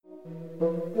Hi,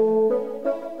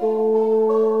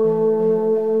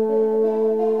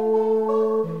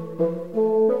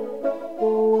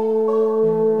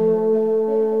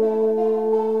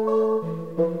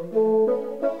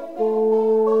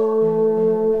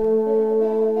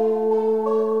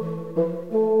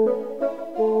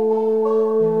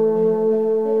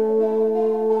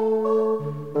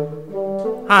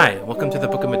 welcome to the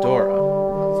Book of Medora,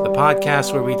 the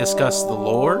podcast where we discuss the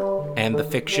lore and the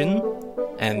fiction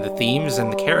and the themes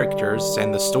and the characters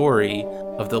and the story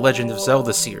of the Legend of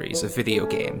Zelda series of video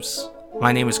games.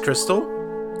 My name is Crystal,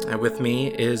 and with me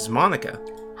is Monica.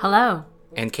 Hello.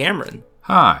 And Cameron.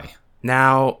 Hi.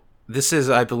 Now, this is,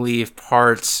 I believe,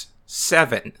 part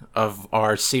 7 of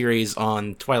our series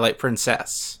on Twilight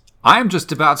Princess. I'm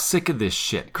just about sick of this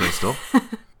shit, Crystal.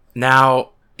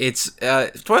 Now, it's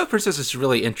Twilight Princess is a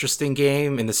really interesting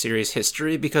game in the series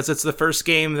history because it's the first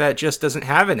game that just doesn't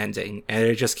have an ending, and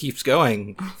it just keeps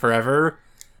going forever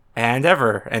and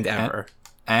ever and ever.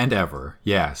 And ever,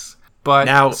 yes. But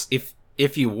now,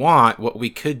 if you want, what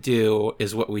we could do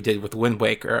is what we did with Wind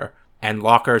Waker and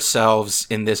lock ourselves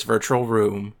in this virtual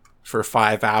room for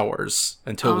 5 hours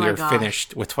until we are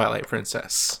finished with Twilight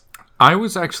Princess. I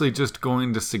was actually just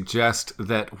going to suggest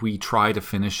that we try to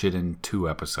finish it in 2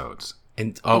 episodes.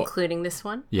 Including this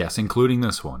one? Yes, including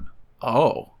this one.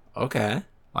 Oh, okay.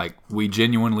 Like, we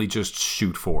genuinely just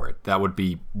shoot for it. That would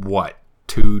be,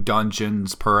 2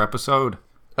 dungeons per episode?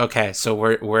 Okay, so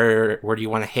where do you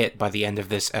want to hit by the end of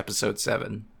this episode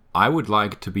 7? I would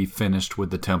like to be finished with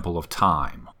the Temple of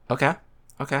Time. Okay.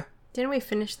 Didn't we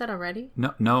finish that already?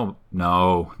 No.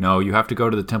 You have to go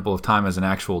to the Temple of Time as an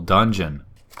actual dungeon.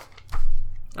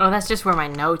 Oh, that's just where my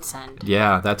notes end.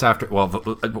 Yeah, that's after... Well,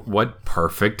 what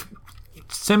perfect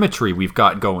symmetry we've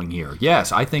got going here.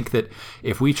 Yes, I think that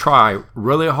if we try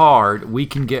really hard, we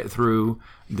can get through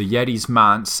the Yeti's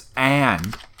Manse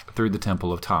and through the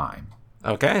Temple of Time.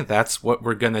 Okay, that's what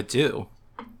we're gonna do.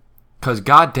 Because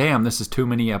goddamn, this is too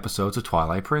many episodes of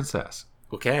Twilight Princess.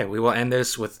 Okay, we will end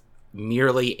this with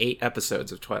merely 8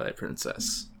 episodes of Twilight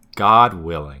Princess. God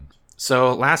willing.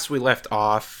 So, last we left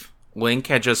off, Link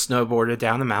had just snowboarded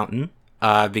down a mountain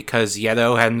because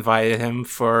Yeto had invited him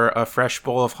for a fresh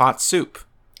bowl of hot soup.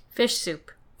 Fish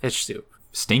soup.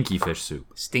 Stinky fish soup.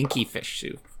 Stinky fish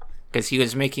soup. Because he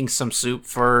was making some soup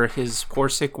for his poor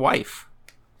sick wife.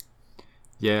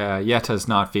 Yeah, Yeta's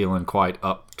not feeling quite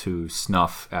up to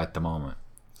snuff at the moment.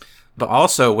 But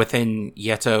also within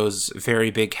Yeto's very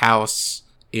big house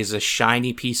is a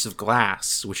shiny piece of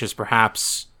glass, which is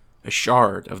perhaps a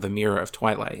shard of the Mirror of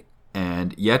Twilight.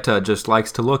 And Yeta just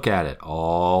likes to look at it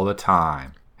all the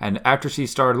time. And after she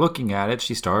started looking at it,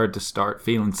 she started to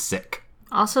feeling sick.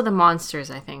 Also the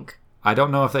monsters, I think. I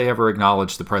don't know if they ever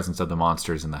acknowledged the presence of the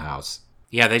monsters in the house.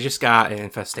 Yeah, they just got an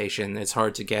infestation. It's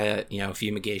hard to get,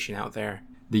 fumigation out there.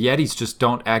 The Yetis just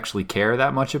don't actually care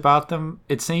that much about them,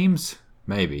 it seems.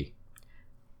 Maybe.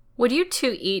 Would you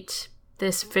two eat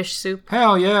this fish soup?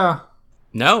 Hell yeah.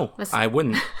 No, I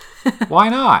wouldn't. Why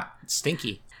not? It's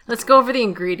stinky. Let's go over the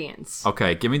ingredients.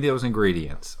 Okay, give me those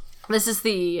ingredients. This is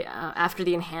the, after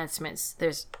the enhancements,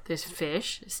 there's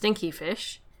fish, stinky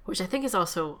fish, which I think is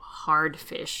also hard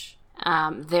fish.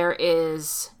 There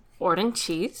is Orden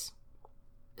cheese,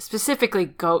 specifically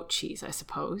goat cheese, I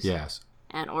suppose. Yes.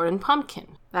 And Orden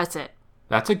pumpkin. That's it.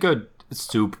 That's a good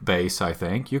soup base, I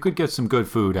think. You could get some good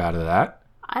food out of that.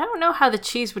 I don't know how the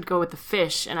cheese would go with the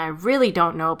fish, and I really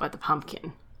don't know about the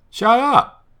pumpkin. Shut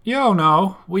up. You don't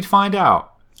know. We'd find out.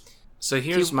 So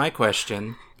here's my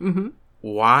question. Mm-hmm.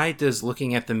 Why does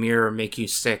looking at the mirror make you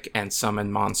sick and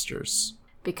summon monsters?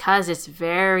 Because it's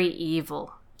very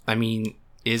evil. I mean,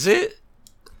 is it?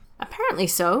 Apparently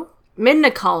so.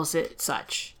 Midna calls it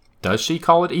such. Does she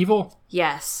call it evil?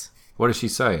 Yes. What does she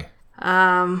say?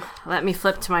 Let me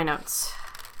flip to my notes.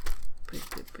 Boop,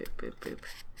 boop, boop, boop, boop.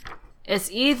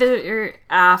 It's either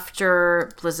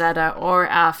after Blizzetta or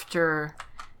after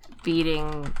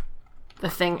beating the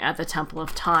thing at the Temple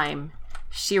of Time.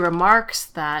 She remarks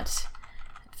that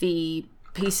the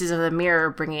pieces of the mirror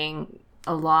bringing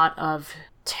a lot of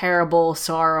terrible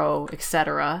sorrow,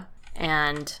 etc.,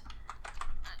 and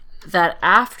that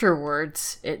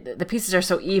afterwards, the pieces are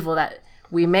so evil that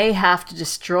we may have to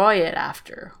destroy it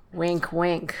after. Wink,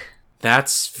 wink.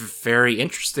 That's very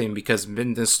interesting because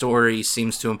Midna's story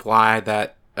seems to imply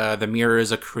that the mirror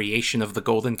is a creation of the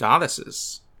Golden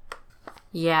Goddesses.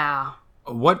 Yeah.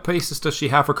 What basis does she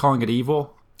have for calling it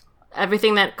evil?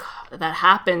 Everything that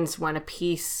happens when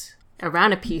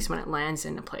around a piece when it lands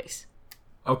in a place.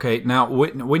 Okay, now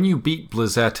when you beat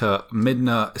Blizzetta,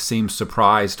 Midna seems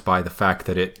surprised by the fact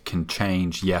that it can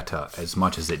change Yeta as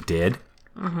much as it did.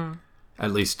 Mm-hmm.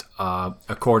 At least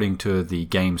according to the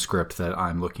game script that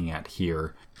I'm looking at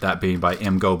here. That being by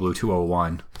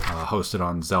mgoblue201, hosted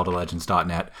on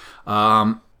ZeldaLegends.net.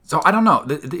 So I don't know.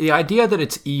 The idea that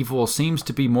it's evil seems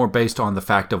to be more based on the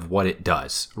fact of what it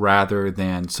does, rather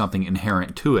than something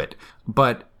inherent to it.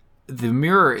 But the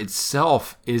mirror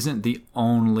itself isn't the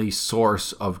only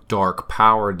source of dark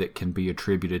power that can be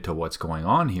attributed to what's going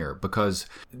on here, because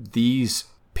these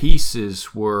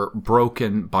pieces were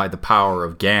broken by the power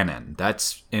of Ganon.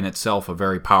 That's in itself a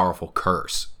very powerful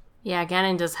curse. Yeah,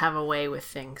 Ganon does have a way with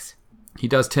things. He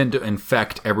does tend to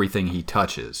infect everything he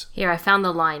touches. Here, I found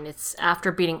the line. It's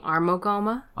after beating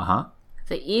Armogoma. Uh-huh.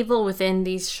 The evil within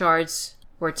these shards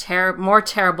were more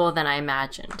terrible than I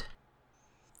imagined.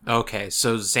 Okay,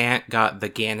 so Zant got the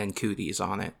Ganon cooties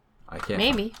on it. I can't.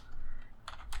 Maybe.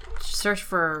 Search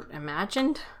for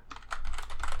imagined?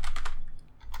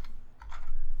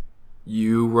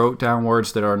 You wrote down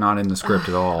words that are not in the script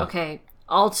at all. Okay.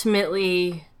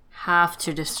 Ultimately have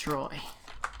to destroy.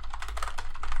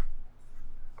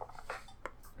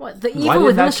 What? The evil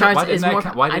within the shards is more...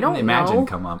 Why didn't imagine know.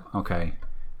 come up? Okay.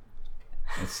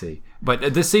 Let's see.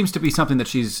 But this seems to be something that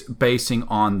she's basing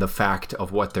on the fact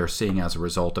of what they're seeing as a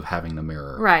result of having the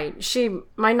mirror. Right. She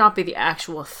might not be the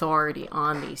actual authority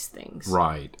on these things.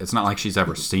 Right. It's not like she's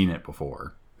ever seen it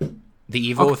before. The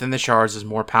evil within the shards is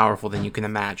more powerful than you can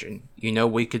imagine. You know,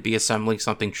 we could be assembling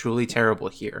something truly terrible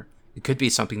here. It could be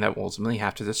something that we'll ultimately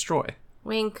have to destroy.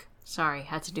 Wink. Sorry,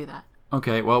 had to do that.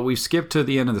 Okay, well, we've skipped to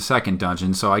the end of the second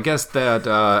dungeon, so I guess that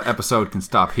episode can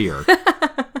stop here.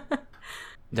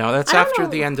 No, that's after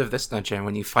the end of this dungeon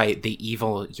when you fight the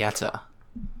evil Yetta.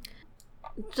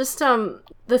 Just,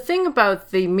 the thing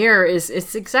about the mirror is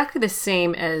it's exactly the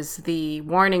same as the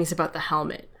warnings about the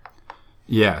helmet.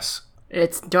 Yes.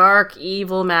 It's dark,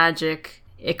 evil magic.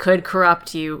 It could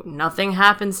corrupt you. Nothing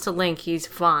happens to Link. He's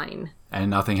fine. And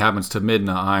nothing happens to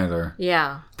Midna either.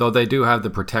 Yeah. Though they do have the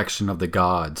protection of the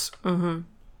gods. Mm-hmm.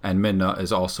 And Midna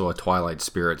is also a Twilight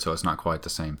spirit, so it's not quite the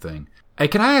same thing. Hey,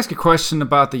 can I ask a question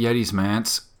about the Yetis,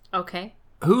 Mance? Okay.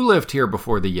 Who lived here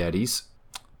before the Yetis?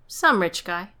 Some rich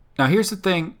guy. Now, here's the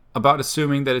thing about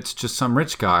assuming that it's just some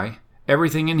rich guy.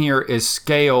 Everything in here is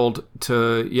scaled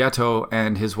to Yeto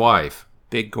and his wife.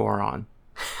 Big Goron.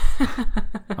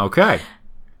 Okay.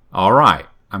 All right.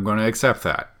 I'm going to accept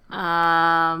that.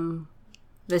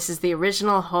 This is the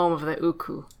original home of the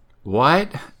Oocca.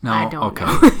 What? No. I don't okay.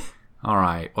 know. All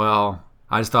right. Well,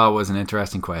 I just thought it was an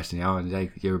interesting question. You know,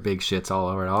 take your big shits all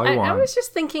over it all you want. I was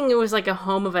just thinking it was like a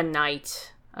home of a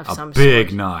knight of some sort. A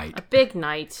big knight. A big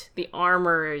knight. The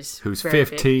armor is who's very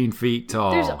 15 big. feet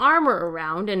tall. There's armor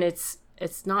around, and it's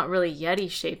not really Yeti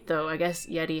shaped, though. I guess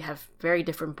Yeti have very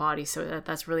different bodies, so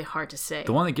that's really hard to say.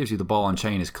 The one that gives you the ball and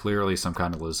chain is clearly some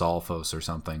kind of Lizalfos or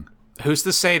something. Who's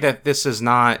to say that this is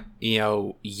not,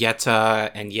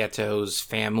 Yetta and Yeto's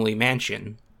family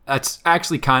mansion? That's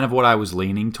actually kind of what I was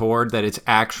leaning toward, that it's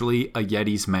actually a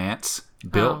Yeti's manse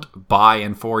built by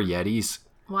and for Yetis.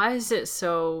 Why is it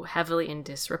so heavily in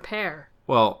disrepair?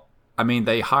 Well, I mean,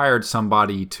 they hired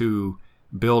somebody to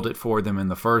build it for them in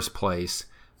the first place,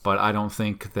 but I don't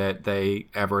think that they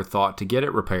ever thought to get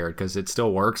it repaired, because it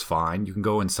still works fine. You can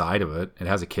go inside of it. It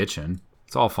has a kitchen.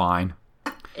 It's all fine.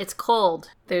 It's cold.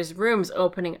 There's rooms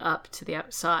opening up to the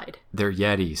outside. They're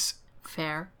Yetis.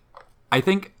 Fair. I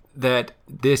think that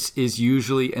this is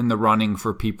usually in the running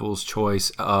for people's choice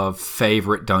of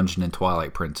favorite dungeon in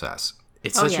Twilight Princess.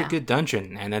 It's such a good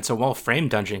dungeon, and it's a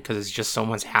well-framed dungeon because it's just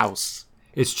someone's house.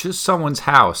 It's just someone's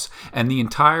house, and the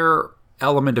entire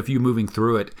element of you moving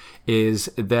through it is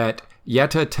that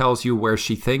Yetta tells you where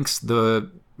she thinks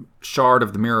the shard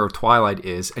of the Mirror of Twilight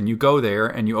is, and you go there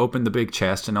and you open the big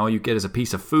chest and all you get is a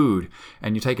piece of food,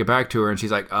 and you take it back to her and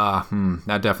she's like,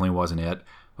 that definitely wasn't it.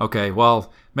 Okay,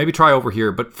 well, maybe try over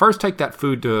here, but first take that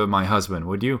food to my husband,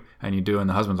 would you? And you do, and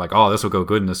the husband's like, oh, this will go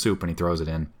good in the soup, and he throws it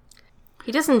in.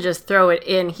 He doesn't just throw it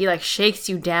in, he shakes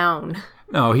you down.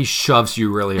 No, he shoves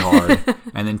you really hard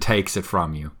and then takes it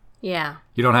from you. Yeah.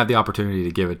 You don't have the opportunity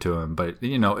to give it to him, but,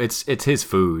 it's his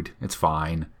food. It's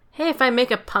fine. Hey, if I make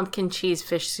a pumpkin cheese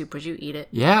fish soup, would you eat it?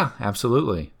 Yeah,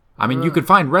 absolutely. I mean, you could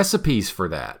find recipes for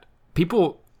that.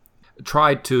 People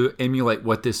tried to emulate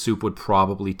what this soup would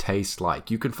probably taste like.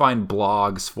 You can find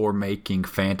blogs for making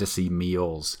fantasy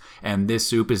meals, and this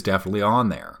soup is definitely on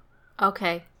there.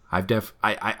 Okay.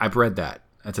 I've read that.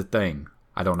 That's a thing.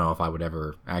 I don't know if I would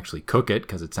ever actually cook it,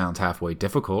 because it sounds halfway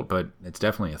difficult, but it's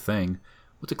definitely a thing.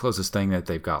 What's the closest thing that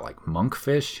they've got?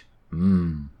 Monkfish?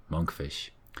 Monkfish.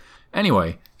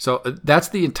 Anyway, so that's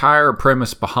the entire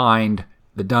premise behind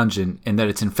the dungeon, in that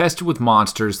it's infested with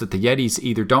monsters that the Yetis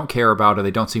either don't care about or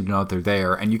they don't seem to know that they're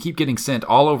there, and you keep getting sent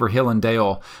all over hill and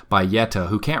dale by Yetta,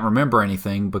 who can't remember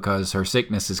anything because her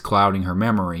sickness is clouding her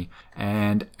memory.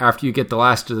 And after you get the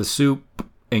last of the soup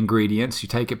ingredients, you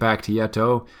take it back to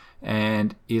Yeto,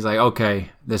 and he's like, okay,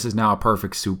 this is now a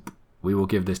perfect soup. We will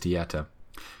give this to Yetta.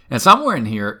 And somewhere in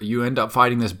here, you end up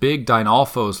fighting this big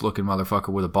Dinolfos-looking motherfucker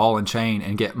with a ball and chain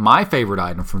and get my favorite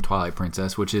item from Twilight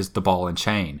Princess, which is the ball and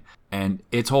chain. And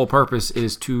its whole purpose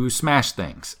is to smash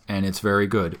things, and it's very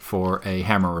good for a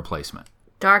hammer replacement.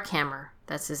 Dark Hammer,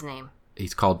 that's his name.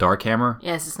 He's called Dark Hammer?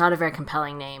 Yes, it's not a very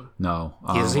compelling name. No.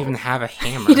 He doesn't even have a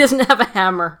hammer. He doesn't have a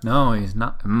hammer. No, he's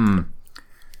not.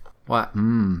 What?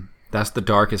 That's the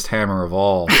darkest hammer of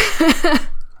all.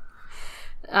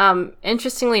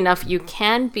 Interestingly enough, you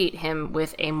can beat him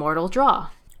with a mortal draw.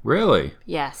 Really?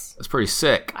 Yes. That's pretty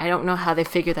sick. I don't know how they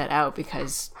figured that out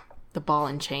because the ball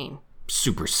and chain.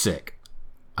 Super sick.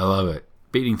 I love it.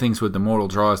 Beating things with the mortal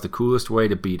draw is the coolest way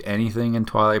to beat anything in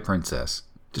Twilight Princess.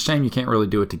 It's a shame you can't really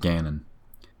do it to Ganon.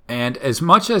 And as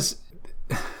much as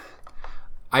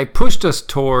I pushed us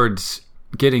towards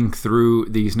getting through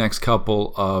these next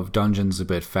couple of dungeons a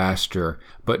bit faster,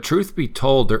 but truth be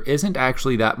told, there isn't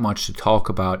actually that much to talk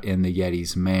about in the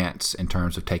Yeti's manse in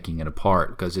terms of taking it apart,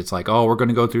 because it's like, oh, we're going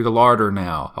to go through the larder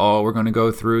now. Oh, we're going to go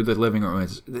through the living room.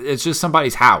 It's just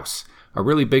somebody's house, a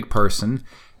really big person,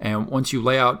 and once you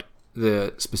lay out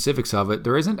the specifics of it,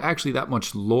 there isn't actually that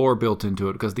much lore built into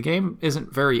it because the game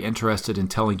isn't very interested in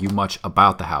telling you much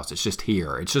about the house. It's just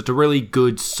here. It's just a really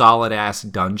good, solid-ass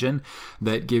dungeon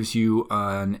that gives you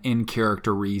an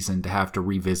in-character reason to have to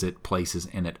revisit places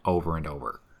in it over and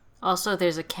over. Also,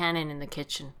 there's a cannon in the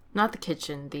kitchen. Not the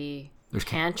kitchen, there's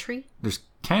pantry? There's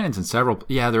cannons in several...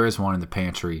 Yeah, there is one in the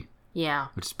pantry. Yeah.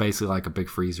 Which is basically like a big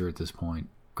freezer at this point.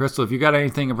 Crystal, have you got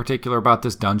anything in particular about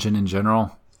this dungeon in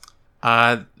general?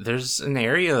 There's an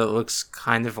area that looks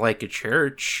kind of like a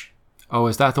church. Oh,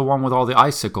 is that the one with all the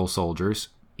icicle soldiers?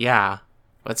 Yeah.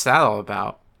 What's that all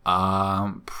about?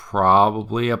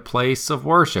 Probably a place of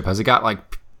worship. Has it got,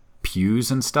 like, pews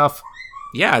and stuff?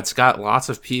 Yeah, it's got lots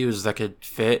of pews that could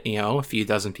fit, a few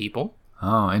dozen people.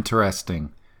 Oh,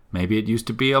 interesting. Maybe it used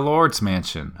to be a lord's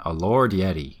mansion, a Lord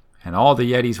Yeti, and all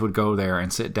the Yetis would go there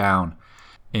and sit down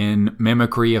in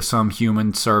mimicry of some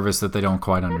human service that they don't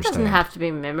quite understand. It doesn't have to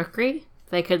be mimicry.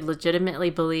 They could legitimately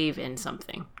believe in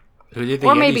something. Who did the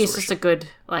Or Yetis maybe it's worship? just a good,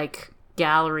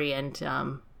 gallery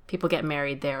and people get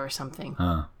married there or something.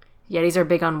 Huh. Yetis are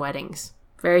big on weddings.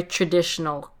 Very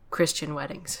traditional Christian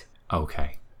weddings.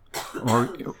 Okay. Or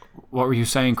what were you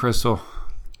saying, Crystal?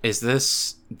 Is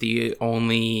this the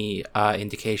only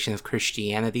indication of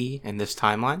Christianity in this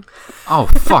timeline? Oh,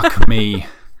 fuck me.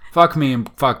 Fuck me and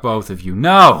fuck both of you.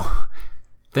 No!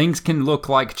 Things can look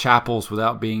like chapels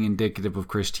without being indicative of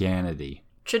Christianity.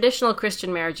 Traditional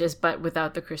Christian marriages, but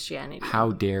without the Christianity.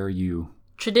 How dare you?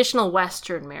 Traditional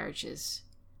Western marriages.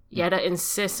 Yetta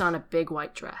insists on a big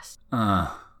white dress.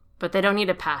 But they don't need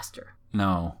a pastor.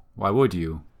 No. Why would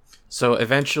you? So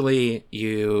eventually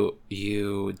you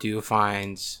do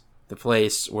find the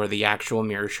place where the actual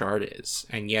mirror shard is.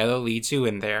 And Yellow leads you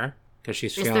in there because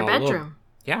she's It's feeling their a little... bedroom.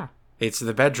 Yeah. It's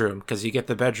the bedroom, because you get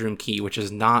the bedroom key, which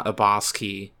is not a boss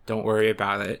key. Don't worry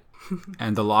about it.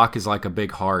 And the lock is like a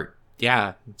big heart.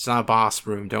 Yeah, it's not a boss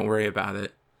room. Don't worry about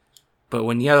it. But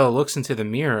when Yellow looks into the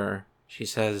mirror, she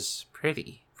says,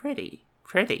 pretty, pretty,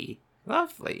 pretty,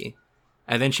 lovely.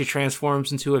 And then she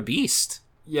transforms into a beast.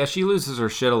 Yeah, she loses her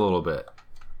shit a little bit.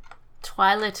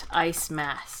 Twilight Ice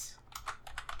Mass.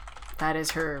 That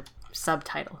is her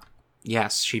subtitle.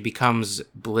 Yes, she becomes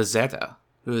Blizzetta,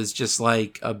 who is just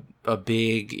like a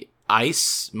big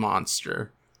ice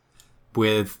monster.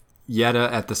 With Yetta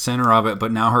at the center of it,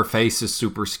 but now her face is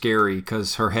super scary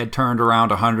because her head turned around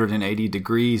 180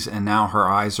 degrees and now her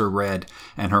eyes are red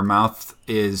and her mouth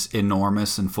is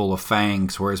enormous and full of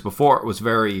fangs, whereas before it was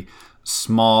very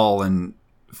small and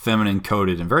feminine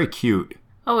coated and very cute.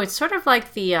 Oh, it's sort of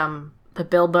like the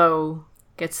Bilbo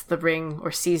gets the ring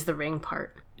or sees the ring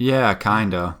part. Yeah,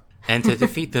 kinda. And to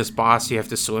defeat this boss, you have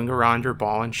to swing around your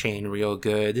ball and chain real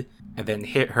good, and then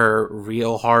hit her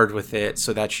real hard with it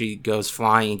so that she goes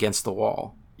flying against the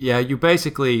wall. Yeah, you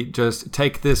basically just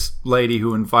take this lady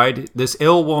this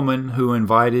ill woman who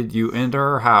invited you into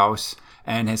her house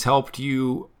and has helped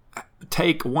you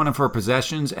take one of her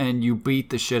possessions, and you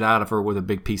beat the shit out of her with a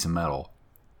big piece of metal.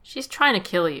 She's trying to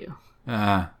kill you.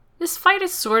 This fight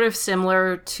is sort of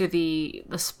similar to the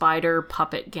spider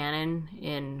puppet Ganon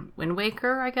in Wind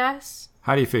Waker, I guess.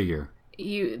 How do you figure?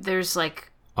 There's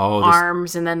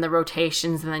arms and then the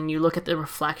rotations, and then you look at the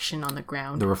reflection on the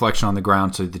ground. The reflection on the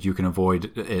ground so that you can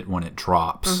avoid it when it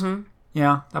drops. Mm-hmm.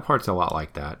 Yeah, that part's a lot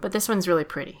like that. But this one's really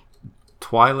pretty.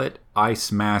 Twilight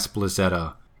Ice Mass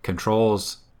Blizzetta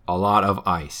controls a lot of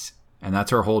ice. And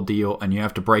that's her whole deal. And you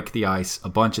have to break the ice a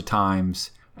bunch of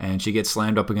times. And she gets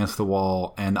slammed up against the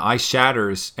wall. And the ice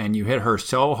shatters. And you hit her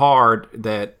so hard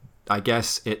that I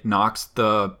guess it knocks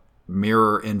the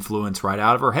mirror influence right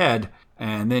out of her head.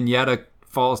 And then Yetta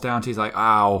falls down. She's like,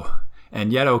 ow.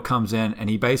 And Yeto comes in. And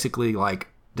he basically, like,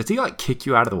 does he, like, kick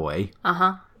you out of the way?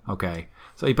 Uh-huh. Okay.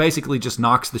 So he basically just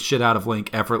knocks the shit out of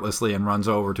Link effortlessly and runs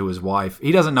over to his wife.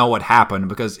 He doesn't know what happened,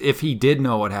 because if he did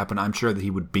know what happened, I'm sure that he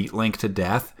would beat Link to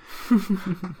death.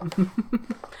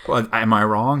 Well, am I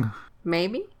wrong?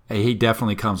 Maybe. He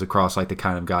definitely comes across like the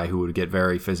kind of guy who would get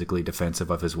very physically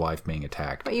defensive of his wife being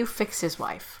attacked. But you fix his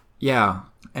wife. Yeah,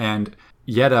 and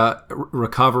Yetta,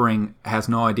 recovering, has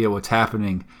no idea what's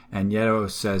happening, and Yeto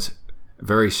says,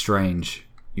 very strange,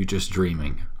 you just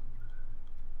dreaming.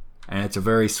 And it's a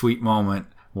very sweet moment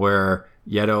where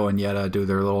Yeto and Yetta do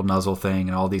their little nuzzle thing,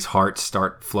 and all these hearts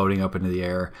start floating up into the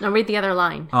air. Now read the other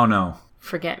line. Oh no!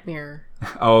 Forget mirror.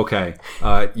 Oh, okay.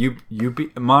 You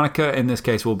be Monica in this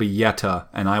case will be Yetta,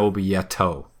 and I will be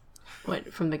Yeto.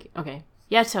 What from the okay?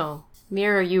 Yeto,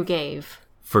 mirror you gave.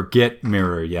 Forget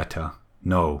mirror, Yetta.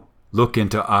 No, look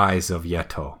into eyes of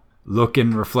Yeto. Look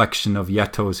in reflection of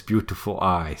Yeto's beautiful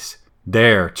eyes.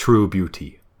 There, true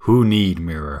beauty. Who need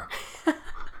mirror?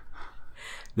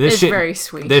 It's very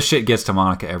sweet. This shit gets to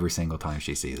Monica every single time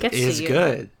she sees it. It is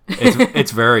good.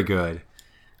 It's very good.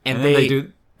 And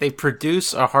they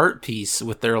produce a heart piece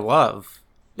with their love.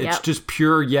 It's just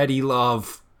pure Yeti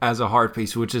love as a heart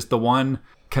piece, which is the one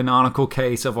canonical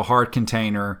case of a heart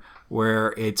container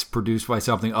where it's produced by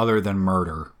something other than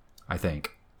murder, I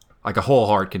think. Like a whole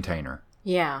heart container.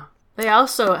 Yeah. They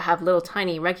also have little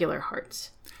tiny regular hearts.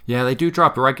 Yeah, they do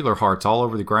drop regular hearts all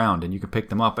over the ground, and you can pick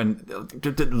them up. And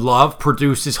love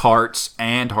produces hearts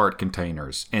and heart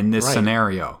containers in this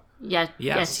scenario. Yeah,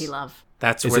 Yeti love.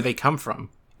 That's where they come from.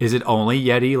 Is it only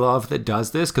Yeti love that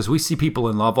does this? Because we see people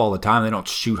in love all the time. They don't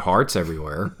shoot hearts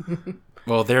everywhere.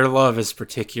 Well, their love is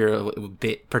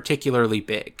particularly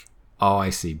big. Oh,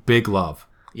 I see. Big love.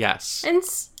 Yes. And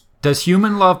does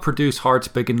human love produce hearts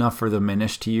big enough for the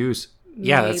Minish to use?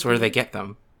 Yeah, that's where they get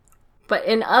them. But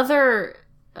in other...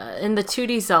 in the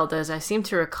 2D Zeldas, I seem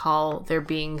to recall there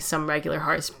being some regular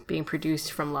hearts being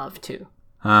produced from love, too.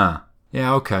 Huh.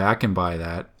 Yeah, okay, I can buy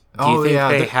that. Do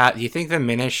you think the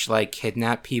Minish, like,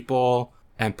 kidnap people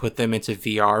and put them into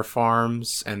VR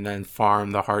farms and then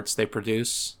farm the hearts they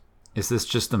produce? Is this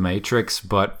just the Matrix,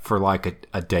 but for, like,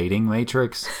 a dating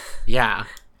Matrix? Yeah.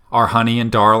 Are Honey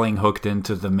and Darling hooked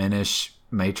into the Minish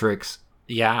Matrix?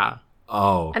 Yeah.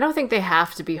 Oh. I don't think they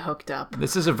have to be hooked up.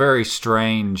 This is a very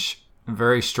strange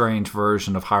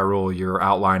version of Hyrule you're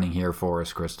outlining here for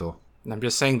us, Crystal. I'm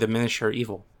just saying the Minish are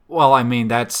evil. Well, I mean,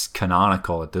 that's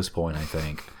canonical at this point, I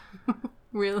think.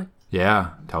 Really?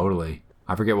 Yeah, totally.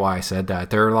 I forget why I said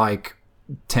that. They're like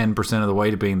 10% of the way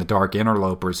to being the Dark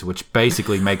Interlopers, which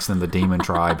basically makes them the Demon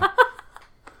Tribe.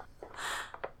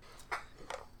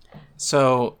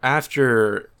 So,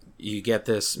 after you get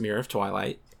this Mirror of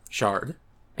Twilight shard,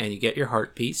 and you get your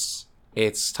heart piece,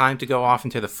 it's time to go off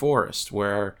into the forest,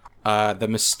 where the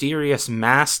mysterious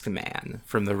masked man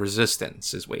from the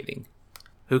Resistance is waiting.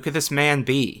 Who could this man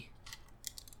be?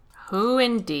 Who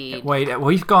indeed? Wait,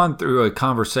 we've gone through a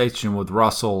conversation with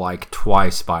Russell like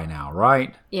twice by now,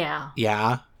 right? Yeah.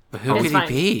 Yeah, but who It's could fine.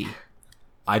 he be?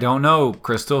 I don't know,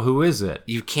 Crystal. Who is it?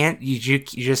 You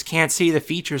just can't see the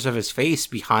features of his face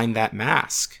behind that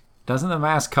mask. Doesn't the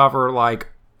mask cover like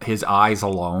his eyes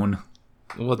alone?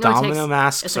 Well, No, domino it's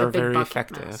masks like a are big very bucket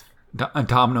effective. mask.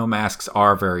 Domino masks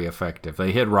are very effective.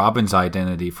 They hid Robin's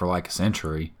identity for like a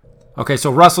century. Okay,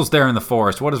 so Russell's there in the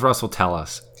forest. What does Russell tell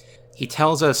us? He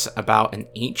tells us about an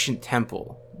ancient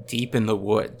temple deep in the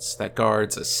woods that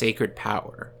guards a sacred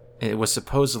power. It was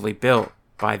supposedly built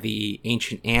by the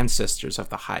ancient ancestors of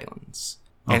the Highlands.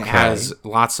 And it Okay. has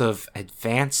lots of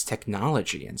advanced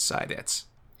technology inside it.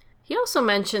 He also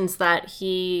mentions that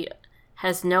he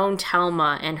has known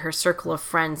Talma and her circle of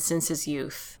friends since his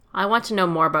youth. I want to know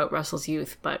more about Russell's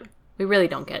youth, but we really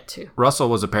don't get to. Russell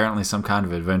was apparently some kind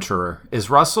of adventurer. Is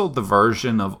Russell the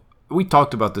version of... We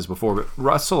talked about this before, but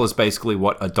Russell is basically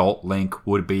what adult Link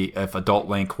would be if adult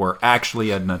Link were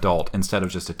actually an adult instead of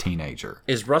just a teenager.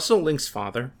 Is Russell Link's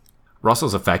father?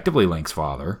 Russell's effectively Link's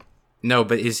father. No,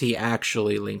 but is he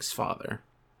actually Link's father?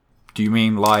 Do you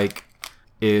mean, like,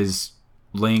 is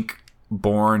Link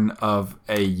born of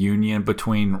a union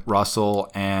between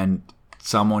Russell and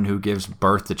someone who gives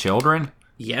birth to children?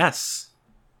 Yes.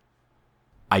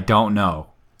 I don't know.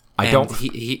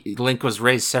 Link was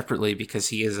raised separately because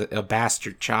he is a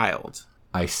bastard child.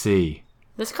 I see.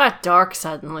 This got dark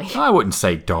suddenly. I wouldn't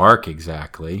say dark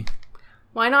exactly.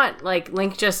 Why not, like,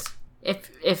 Link just...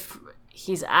 If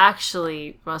he's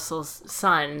actually Russell's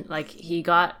son, like, he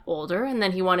got older and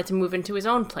then he wanted to move into his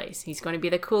own place. He's going to be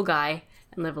the cool guy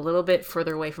and live a little bit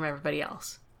further away from everybody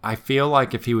else. I feel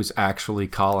like if he was actually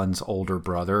Colin's older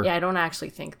brother... Yeah, I don't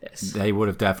actually think this. They would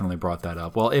have definitely brought that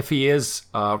up. Well, if he is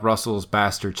Russell's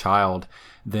bastard child,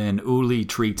 then Uli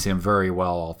treats him very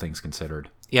well, all things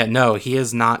considered. Yeah, no, he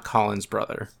is not Colin's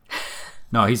brother.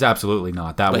 No, he's absolutely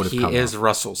not. That would But have he come is up.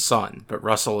 Russell's son, but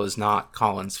Russell is not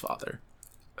Colin's father.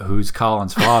 Who's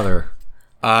Colin's father?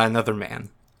 Another man.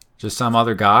 Just some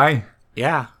other guy?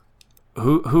 Yeah,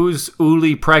 Who's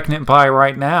Uli pregnant by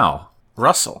right now?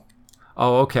 Russell.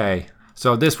 Oh, okay.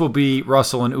 So this will be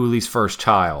Russell and Uli's first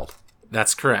child.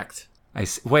 That's correct.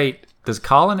 Wait, does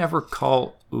Colin ever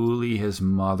call Uli his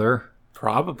mother?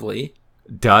 Probably.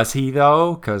 Does he,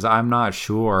 though? Because I'm not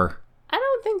sure. I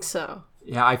don't think so.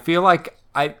 Yeah, I feel like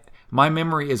my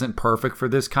memory isn't perfect for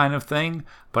this kind of thing,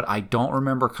 but I don't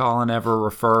remember Colin ever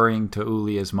referring to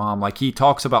Uli as mom. Like, he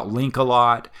talks about Link a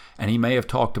lot, and he may have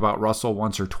talked about Russell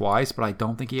once or twice, but I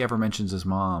don't think he ever mentions his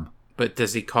mom. But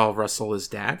does he call Russell his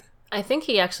dad? I think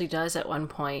he actually does at one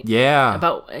point.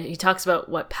 Yeah. He talks about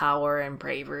what power and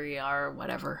bravery are, or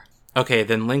whatever. Okay,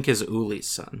 then Link is Uli's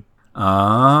son.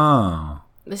 Oh.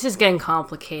 This is getting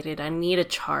complicated. I need a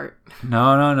chart.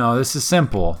 No. This is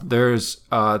simple. There's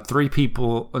 4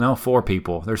 people.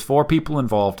 There's 4 people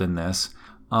involved in this.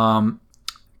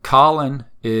 Colin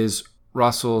is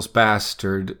Russell's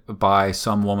bastard by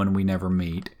some woman we never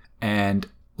meet. And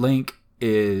Link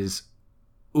is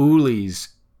Uli's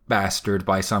bastard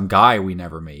by some guy we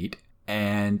never meet.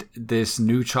 And this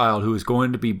new child who is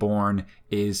going to be born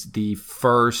is the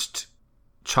first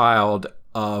child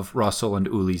of Russell and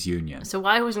Uli's union. So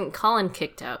why wasn't Colin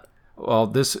kicked out?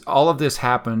 Well, all of this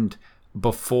happened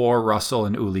before Russell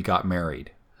and Uli got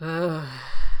married.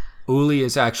 Uli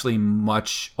is actually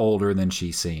much older than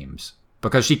she seems,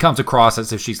 because she comes across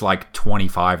as if she's like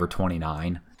 25 or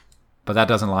 29. But that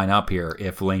doesn't line up here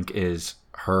if Link is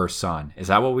her son. Is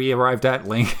that what we arrived at?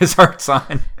 Link is her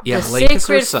son? Yeah, the Link is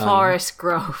her Sacred son. Forest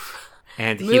Grove.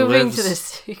 And he Moving lives... to the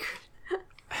secret...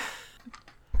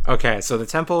 Okay, so the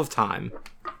Temple of Time.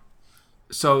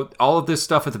 So all of this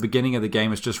stuff at the beginning of the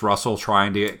game is just Russell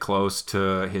trying to get close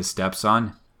to his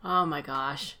stepson? Oh my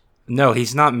gosh. No,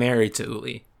 he's not married to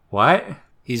Uli. What?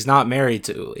 He's not married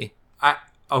to Uli.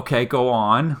 Okay, go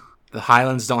on. The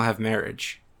Highlands don't have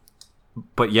marriage.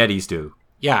 But Yetis do.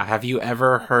 Yeah, have you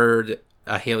ever heard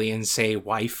a Hylian say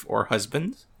wife or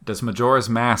husband? Does Majora's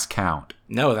Mask count?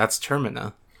 No, that's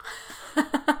Termina.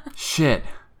 Shit.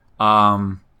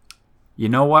 You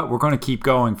know what? We're going to keep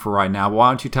going for right now. Why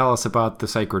don't you tell us about the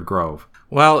Sacred Grove?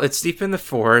 Well, it's deep in the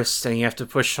forest, and you have to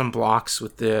push some blocks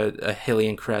with the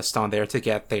Hylian crest on there to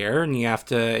get there, and you have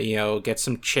to, get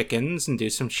some chickens and do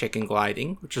some chicken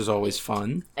gliding, which is always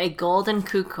fun. A golden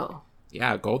cuckoo.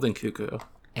 Yeah, golden cuckoo.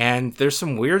 And there's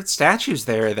some weird statues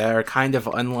there that are kind of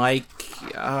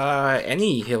unlike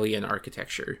any Hylian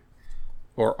architecture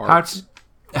or art.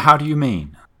 How do you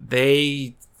mean?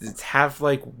 They have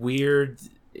like weird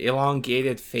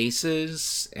elongated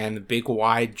faces and big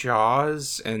wide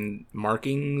jaws and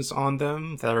markings on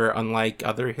them that are unlike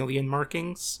other Hylian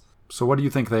markings. So what do you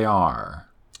think they are?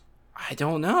 I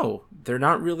don't know. They're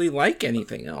not really like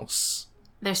anything else.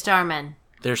 They're starmen.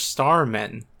 They're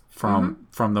starmen.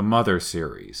 From the Mother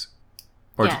series?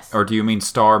 Yes. Or do you mean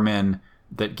starmen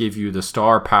that give you the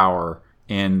star power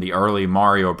in the early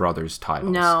Mario Brothers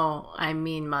titles? No, I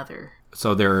mean mother.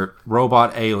 So they're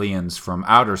robot aliens from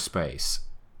outer space.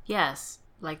 Yes,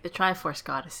 like the Triforce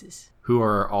goddesses. Who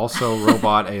are also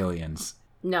robot aliens.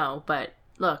 No, but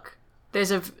look,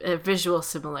 there's a visual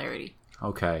similarity.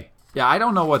 Okay. Yeah, I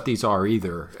don't know what these are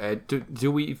either.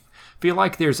 Do we feel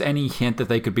like there's any hint that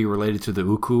they could be related to the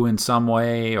Oocca in some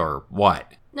way, or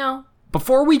what? No.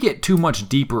 Before we get too much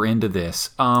deeper into this,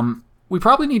 we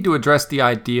probably need to address the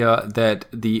idea that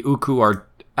the Oocca are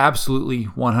absolutely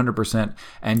 100%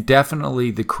 and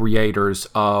definitely the creators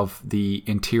of the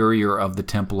interior of the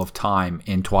Temple of Time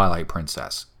in Twilight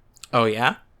Princess. Oh,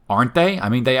 yeah? Aren't they? I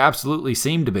mean, they absolutely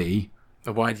seem to be.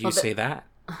 Why do you say that?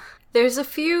 There's a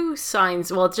few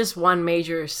signs, well, just one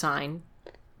major sign,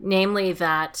 namely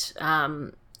that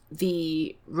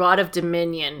the Rod of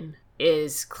Dominion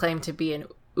is claimed to be an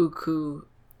Oocca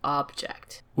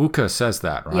object. Oocca says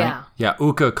that, right? Yeah. Yeah,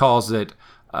 Oocca calls it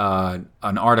an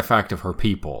artifact of her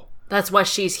people. That's what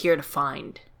she's here to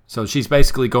find. So she's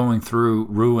basically going through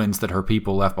ruins that her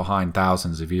people left behind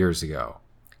thousands of years ago.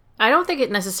 I don't think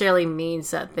it necessarily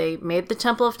means that they made the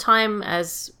Temple of Time,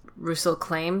 as Russell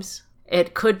claims.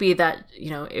 It could be that,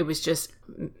 it was just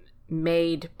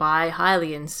made by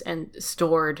Hylians and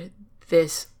stored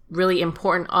this really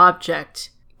important object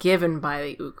given by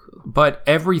the Oocca. But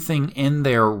everything in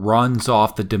there runs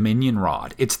off the Dominion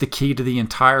Rod. It's the key to the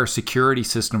entire security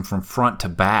system from front to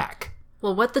back.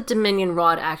 Well, what the Dominion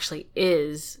Rod actually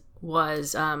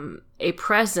was a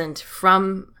present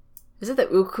from... Is it the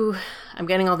Oocca? I'm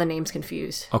getting all the names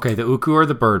confused. Okay, the Oocca are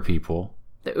the bird people.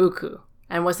 The Oocca.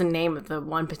 And what's the name of the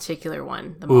one particular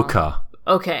one? The Oocca.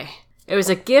 Okay. It was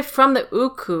a gift from the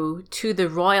Oocca to the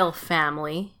royal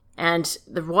family, and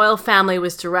the royal family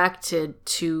was directed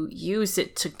to use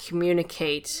it to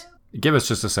communicate. Give us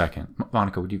just a second.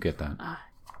 Monica, would you get that?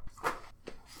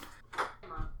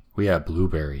 We have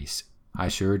blueberries. I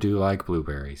sure do like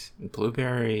blueberries.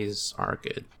 Blueberries are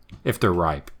good. If they're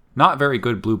ripe. Not very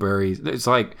good blueberries. It's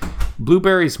like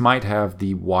blueberries might have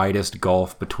the widest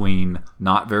gulf between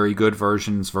not very good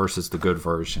versions versus the good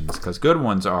versions. Because good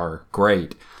ones are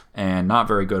great, and not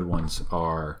very good ones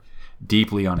are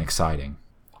deeply unexciting.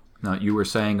 Now, you were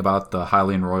saying about the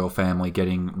Hylian royal family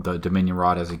getting the Dominion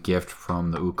Rod as a gift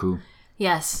from the Oocca.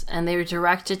 Yes, and they were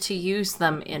directed to use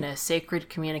them in a sacred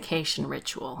communication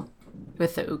ritual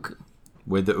with the Oocca.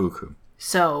 With the Oocca.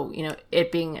 So,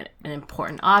 it being an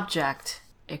important object,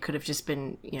 it could have just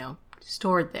been,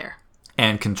 stored there.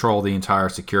 And control the entire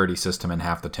security system and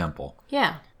half the temple.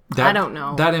 Yeah. I don't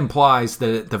know. That implies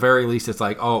that at the very least it's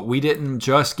like, oh, we didn't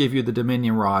just give you the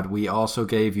Dominion Rod, we also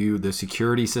gave you the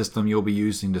security system you'll be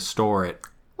using to store it.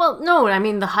 Well, no, I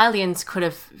mean, the Hylians could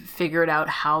have figured out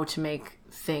how to make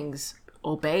things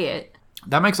obey it.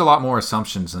 That makes a lot more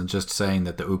assumptions than just saying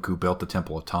that the Oocca built the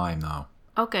Temple of Time, though.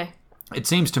 Okay. It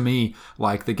seems to me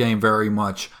like the game very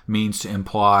much means to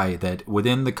imply that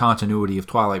within the continuity of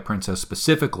Twilight Princess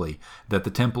specifically, that the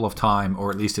Temple of Time, or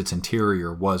at least its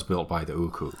interior, was built by the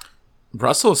Oocca.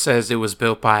 Russell says it was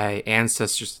built by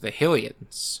ancestors to the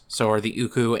Hylians. So are the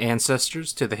Oocca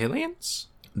ancestors to the Hylians?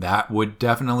 That would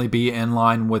definitely be in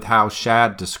line with how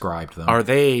Shad described them. Are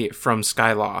they from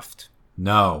Skyloft?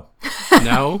 No.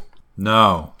 No?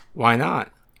 No. Why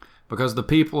not? Because the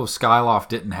people of Skyloft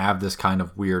didn't have this kind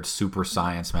of weird super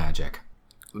science magic.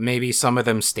 Maybe some of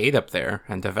them stayed up there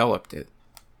and developed it.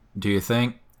 Do you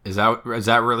think? Is that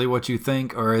really what you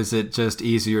think? Or is it just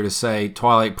easier to say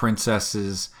Twilight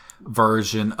Princess's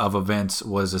version of events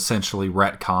was essentially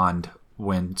retconned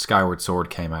when Skyward Sword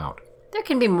came out? There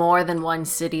can be more than one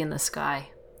city in the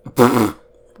sky.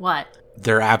 What?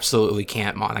 There absolutely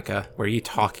can't, Monica. What are you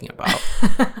talking about?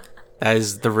 That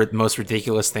is the most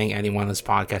ridiculous thing anyone on this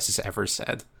podcast has ever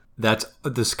said. That's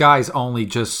the sky's only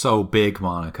just so big,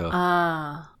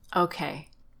 Monica. Okay.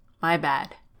 My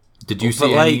bad. Did you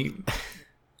see any...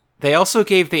 They also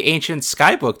gave the ancient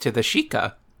skybook to the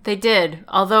Sheikah. They did,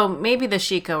 although maybe the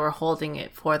Sheikah were holding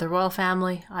it for the royal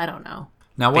family. I don't know.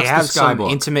 Now, what's they have the some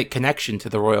skybook? intimate connection to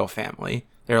the royal family.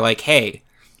 They're like, hey,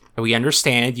 we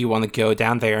understand you want to go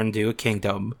down there and do a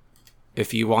kingdom.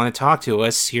 If you want to talk to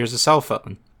us, here's a cell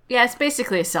phone. Yeah, it's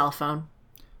basically a cell phone.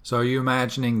 So are you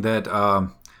imagining that,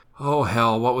 oh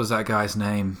hell, what was that guy's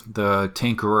name? The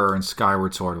Tinkerer in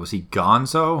Skyward Sword. Was he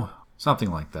Gonzo?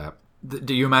 Something like that.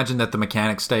 Do you imagine that the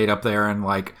mechanic stayed up there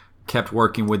and, kept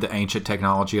working with the ancient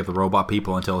technology of the robot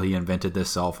people until he invented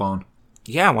this cell phone?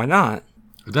 Yeah, why not?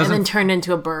 And then turned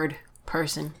into a bird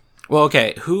person. Well,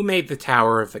 okay, who made the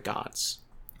Tower of the Gods?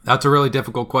 That's a really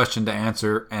difficult question to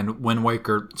answer, and Wind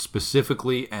Waker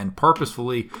specifically and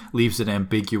purposefully leaves it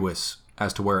ambiguous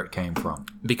as to where it came from.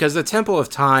 Because the Temple of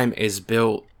Time is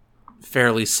built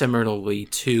fairly similarly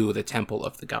to the Temple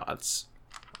of the Gods.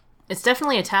 It's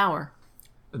definitely a tower.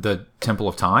 The Temple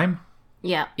of Time?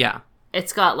 Yeah. Yeah.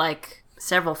 It's got,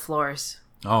 several floors.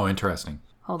 Oh, interesting.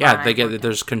 Hold Yeah, on,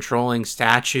 there's controlling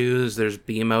statues, there's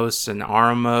Beamos and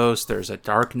Aramos, there's a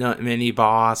Dark Nut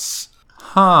mini-boss.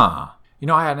 Huh.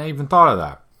 I hadn't even thought of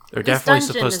that. They're This definitely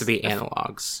dungeon supposed is to be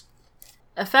analogs.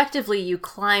 Effectively, you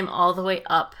climb all the way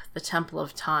up the Temple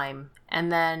of Time,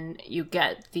 and then you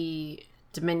get the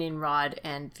Dominion Rod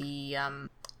and the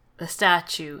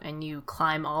statue, and you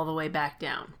climb all the way back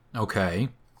down. Okay.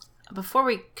 Before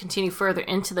we continue further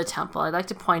into the temple, I'd like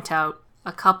to point out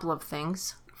a couple of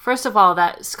things. First of all,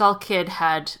 that Skull Kid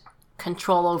had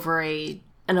control over an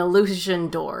illusion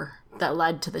door that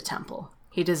led to the temple.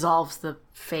 He dissolves the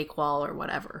fake wall or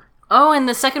whatever. Oh, and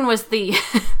the second was the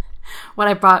what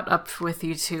I brought up with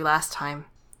you two last time.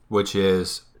 Which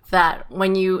is? That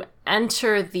when you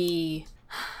enter the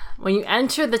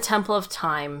Temple of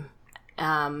Time,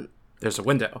 There's a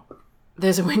window.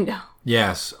 There's a window.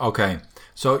 Yes, okay.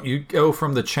 So you go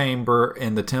from the chamber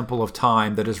in the Temple of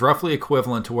Time that is roughly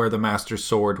equivalent to where the Master's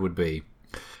Sword would be.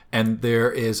 And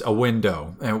there is a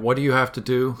window. And what do you have to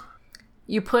do?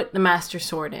 You put the Master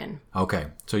Sword in. Okay,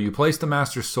 so you place the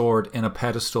Master Sword in a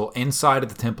pedestal inside of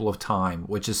the Temple of Time,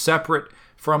 which is separate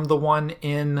from the one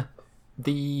in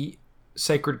the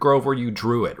Sacred Grove where you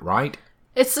drew it, right?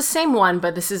 It's the same one,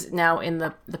 but this is now in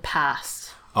the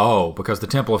past. Oh, because the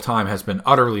Temple of Time has been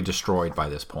utterly destroyed by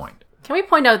this point. Can we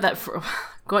point out that,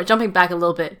 jumping back a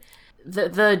little bit,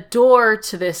 the door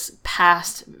to this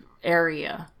past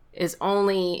area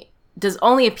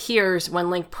only appears when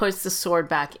Link puts the sword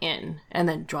back in and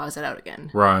then draws it out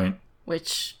again. Right.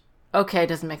 Which, okay,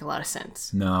 doesn't make a lot of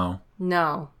sense. No.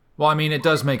 Well, I mean, it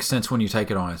does make sense when you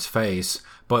take it on its face,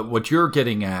 but what you're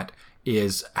getting at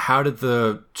is how did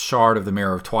the shard of the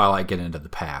Mirror of Twilight get into the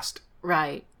past?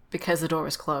 Right, because the door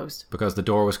was closed. Because the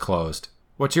door was closed.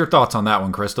 What's your thoughts on that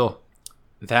one, Crystal?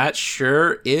 That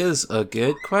sure is a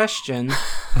good question.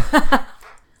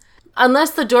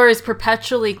 Unless the door is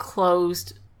perpetually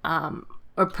closed,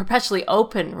 or perpetually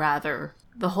open, rather,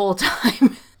 the whole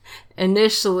time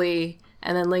initially,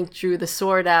 and then Link drew the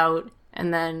sword out,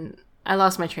 and then I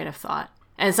lost my train of thought.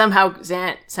 And somehow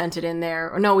Zant sent it in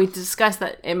there. Or no, we discussed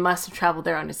that it must have traveled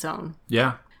there on its own.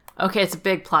 Yeah. Okay, it's a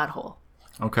big plot hole.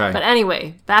 Okay. But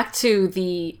anyway, back to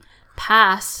the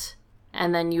past,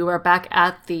 and then you are back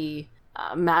at the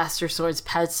Master Sword's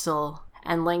pedestal,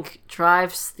 and Link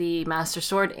drives the Master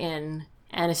Sword in,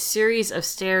 and a series of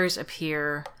stairs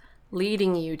appear,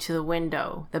 leading you to the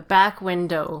window. The back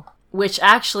window, which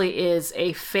actually is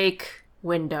a fake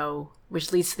window,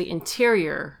 which leads to the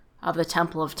interior of the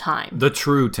Temple of Time. The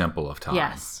true Temple of Time.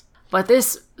 Yes. But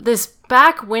this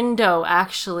back window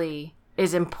actually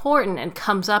is important and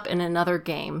comes up in another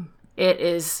game. It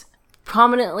is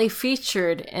prominently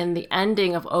featured in the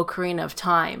ending of Ocarina of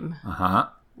Time. Uh-huh.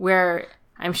 Where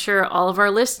I'm sure all of our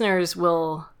listeners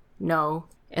will know,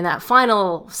 in that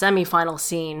final, semi-final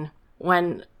scene,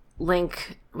 when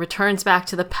Link returns back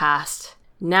to the past,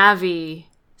 Navi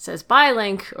says, "Bye,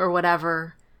 Link," or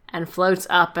whatever, and floats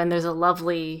up, and there's a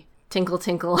lovely tinkle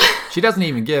tinkle. She doesn't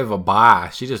even give a bye.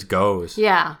 She just goes.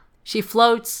 Yeah. She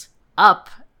floats up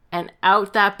and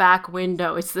out that back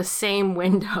window. It's the same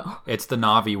window. It's the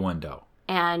Navi window.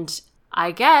 And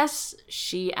I guess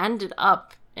she ended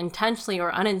up intentionally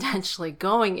or unintentionally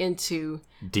going into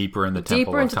deeper into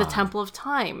the Temple of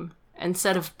Time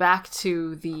instead of back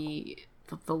to the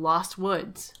Lost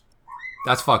Woods.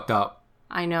 That's fucked up.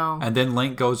 I know. And then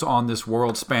Link goes on this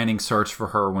world-spanning search for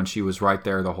her when she was right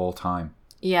there the whole time.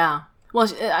 Yeah. Well,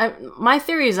 my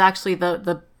theory is actually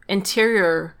the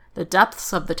interior, the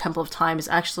depths of the Temple of Time is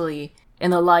actually in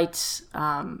the light,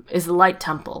 is the Light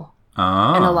Temple.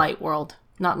 Oh. In the Light World.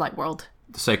 Not Light World.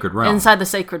 The Sacred Realm. Inside the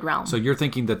Sacred Realm. So you're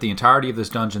thinking that the entirety of this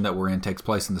dungeon that we're in takes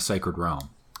place in the Sacred Realm?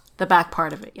 The back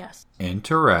part of it, yes.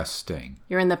 Interesting.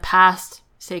 You're in the past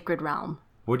Sacred Realm.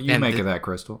 What do you make of that,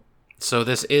 Crystal? So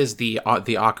this is the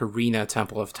Ocarina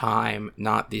Temple of Time,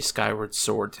 not the Skyward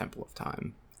Sword Temple of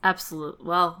Time. Absolutely.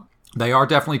 Well, they are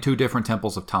definitely two different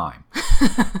temples of time.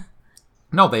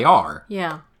 No, they are.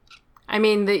 Yeah. I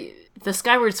mean, the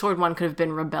Skyward Sword one could have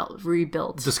been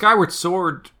rebuilt. The Skyward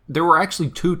Sword, there were actually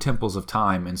two temples of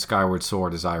time in Skyward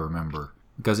Sword, as I remember.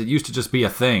 Because it used to just be a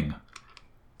thing.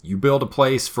 You build a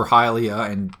place for Hylia,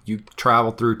 and you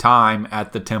travel through time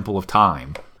at the Temple of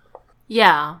Time.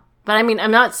 Yeah. But I mean,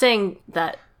 I'm not saying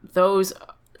that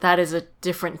that is a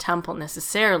different temple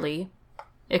necessarily.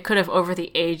 It could have over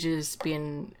the ages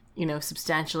been,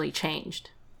 substantially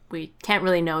changed. We can't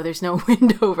really know. There's no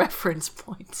window reference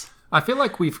points. I feel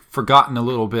like we've forgotten a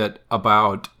little bit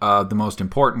about the most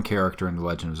important character in The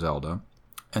Legend of Zelda,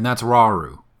 and that's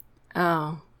Rauru.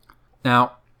 Oh.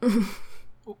 Now,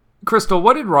 Crystal,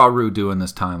 what did Rauru do in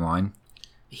this timeline?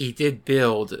 He did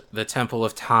build the Temple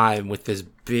of Time with his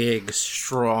big,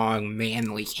 strong,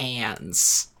 manly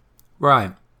hands.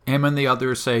 Right. Him and the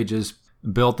other sages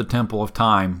built the Temple of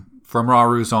Time from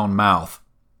Rauru's own mouth.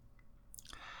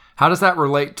 How does that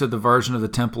relate to the version of the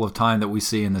Temple of Time that we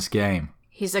see in this game?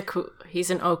 He's an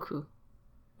Oocca.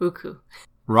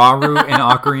 Rauru in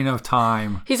Ocarina of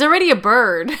Time. He's already a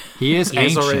bird. He is ancient. He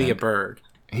is already a bird.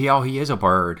 He is a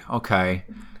bird. Okay.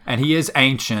 And he is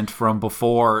ancient from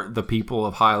before the people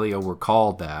of Hylia were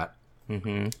called that.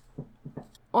 Mm-hmm.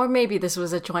 Or maybe this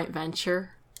was a joint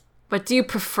venture. But do you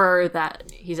prefer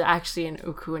that he's actually an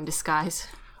Oocca in disguise?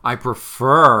 I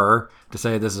prefer to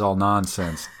say this is all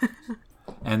nonsense.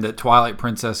 And that Twilight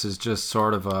Princess is just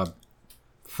sort of a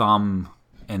thumb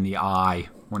in the eye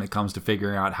when it comes to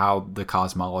figuring out how the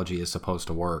cosmology is supposed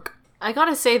to work. I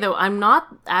gotta say, though, I'm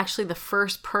not actually the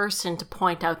first person to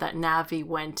point out that Navi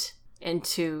went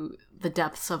into the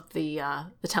depths of the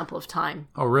Temple of Time.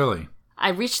 Oh, really? I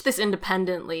reached this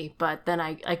independently, but then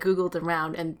I Googled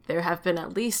around, and there have been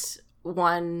at least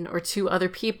one or two other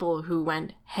people who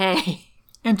went, hey,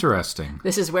 Interesting.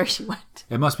 this is where she went.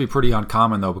 It must be pretty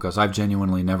uncommon, though, because I've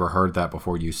genuinely never heard that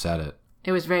before you said it.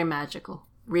 It was very magical,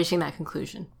 reaching that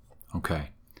conclusion. Okay.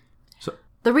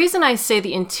 The reason I say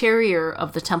the interior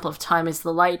of the Temple of Time is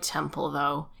the Light Temple,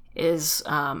 though, is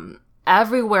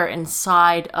everywhere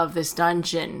inside of this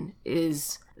dungeon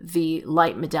is the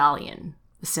light medallion,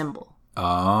 the symbol.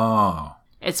 Oh.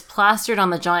 It's plastered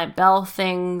on the giant bell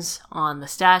things, on the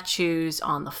statues,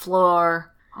 on the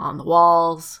floor, on the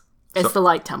walls. It's the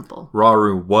Light Temple.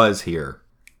 Rauru was here.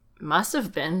 Must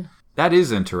have been. That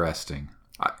is interesting.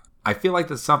 I feel like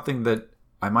that's something that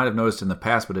I might have noticed in the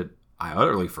past, but I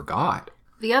utterly forgot.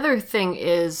 The other thing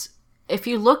is, if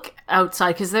you look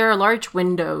outside, because there are large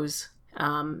windows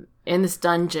in this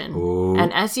dungeon, Ooh.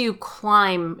 and as you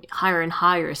climb higher and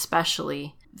higher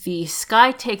especially, the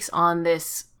sky takes on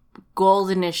this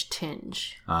goldenish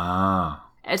tinge. Ah.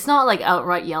 It's not like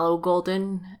outright yellow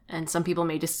golden, and some people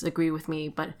may disagree with me,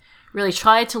 but really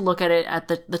try to look at it at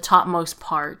the topmost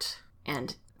part,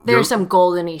 and there's some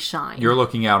goldeny shine. You're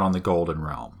looking out on the Golden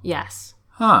Realm. Yes.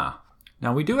 Huh.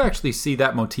 Now, we do actually see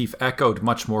that motif echoed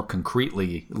much more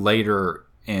concretely later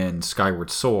in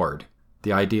Skyward Sword.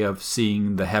 The idea of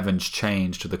seeing the heavens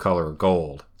change to the color of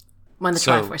gold. When the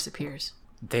Triforce appears.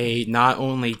 They not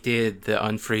only did the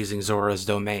unfreezing Zora's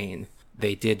domain,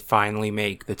 they did finally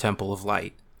make the Temple of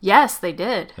Light. Yes, they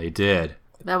did. They did.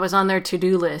 That was on their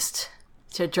to-do list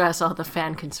to address all the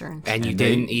fan concerns. And you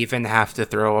didn't even have to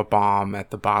throw a bomb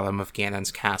at the bottom of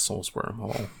Ganon's castle's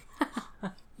wormhole.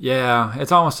 Yeah,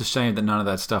 it's almost a shame that none of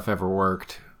that stuff ever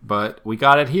worked. But we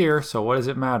got it here, so what does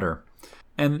it matter?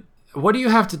 And what do you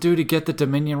have to do to get the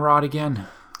Dominion Rod again?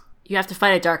 You have to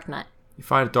fight a Dark Nut. You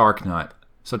fight a Dark Nut.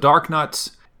 So Dark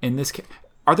Nuts, in this case...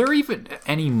 Are there even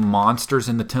any monsters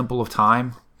in the Temple of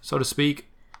Time, so to speak?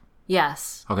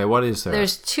 Yes. Okay, what is there?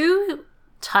 There's two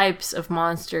types of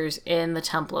monsters in the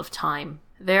Temple of Time.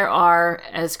 There are,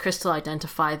 as Crystal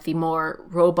identified, the more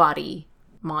robot-y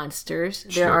monsters.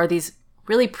 Sure. There are these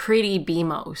really pretty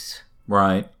Beamos.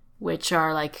 Right. Which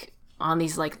are like on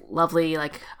these like lovely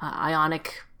like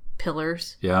ionic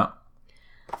pillars. Yeah.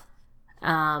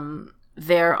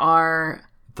 There are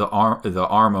the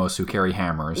Armos who carry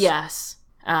hammers. Yes.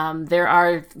 There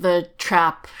are the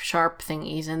trap sharp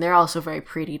thingies, and they're also very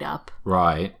prettied up.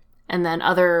 Right. And then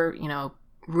other,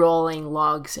 rolling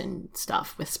logs and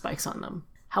stuff with spikes on them.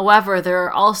 However, there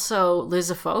are also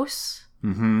Lysiphos,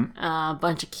 a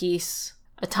bunch of Keese,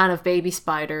 a ton of baby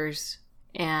spiders,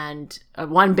 and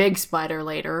one big spider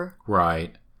later.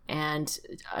 Right. And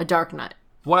a Dark Nut.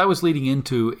 What I was leading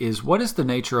into is, what is the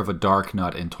nature of a Dark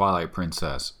Nut in Twilight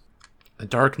Princess? A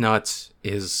Dark Nut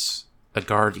is a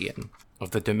guardian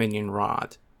of the Dominion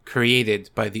Rod, created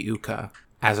by the Oocca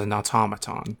as an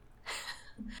automaton.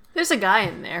 There's a guy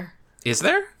in there. Is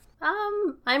there?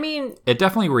 I mean... It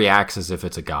definitely reacts as if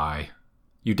it's a guy.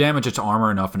 You damage its armor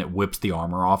enough and it whips the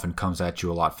armor off and comes at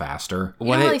you a lot faster. You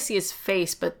don't really see his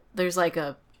face, but there's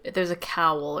a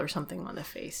cowl or something on the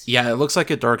face. Yeah, it looks like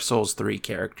a Dark Souls 3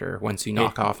 character once you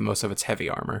knock off most of its heavy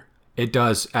armor. It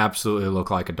does absolutely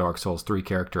look like a Dark Souls 3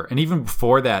 character. And even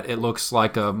before that, it looks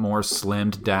like a more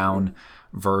slimmed down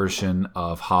version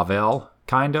of Havel,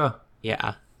 kinda.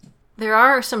 Yeah. There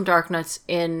are some Dark Nuts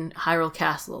in Hyrule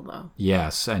Castle, though.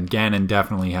 Yes, and Ganon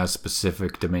definitely has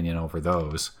specific dominion over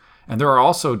those. And there are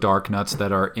also Dark Nuts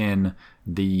that are in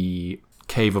the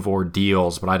Cave of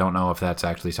Ordeals, but I don't know if that's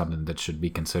actually something that should be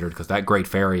considered, because that Great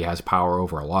Fairy has power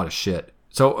over a lot of shit.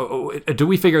 So, do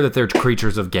we figure that they're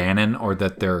creatures of Ganon, or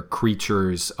that they're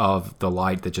creatures of the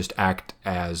light that just act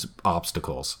as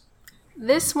obstacles?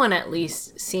 This one, at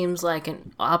least, seems like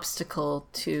an obstacle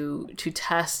to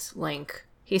test Link.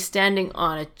 He's standing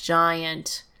on a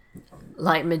giant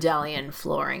light medallion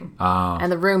flooring.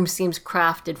 And the room seems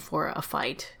crafted for a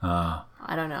fight.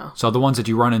 I don't know. So the ones that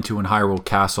you run into in Hyrule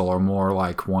Castle are more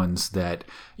like ones that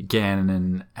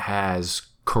Ganon has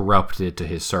corrupted to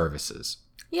his services.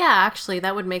 Yeah, actually,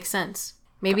 that would make sense.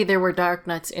 Maybe there were Dark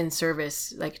Nuts in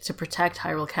service, like, to protect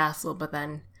Hyrule Castle, but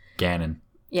then... Ganon.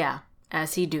 Yeah,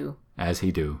 as he do. As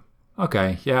he do.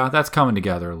 Okay, yeah, that's coming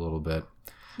together a little bit.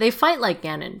 They fight like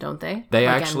Ganon, don't they? They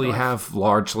like actually Ganondorf. have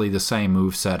largely the same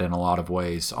moveset in a lot of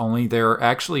ways, only they're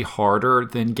actually harder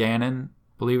than Ganon,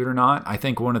 believe it or not. I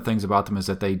think one of the things about them is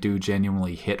that they do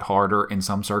genuinely hit harder in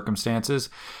some circumstances,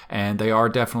 and they are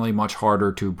definitely much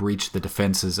harder to breach the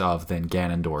defenses of than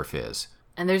Ganondorf is.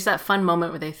 And there's that fun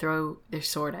moment where they throw their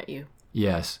sword at you.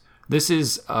 Yes. This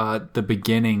is the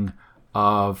beginning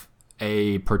of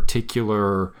a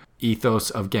particular ethos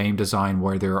of game design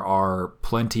where there are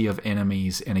plenty of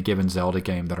enemies in a given Zelda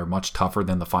game that are much tougher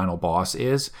than the final boss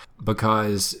is,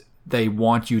 because they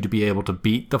want you to be able to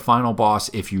beat the final boss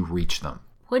if you reach them.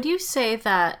 Would you say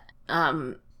that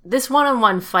this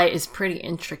one-on-one fight is pretty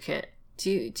intricate?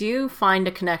 Do you find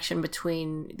a connection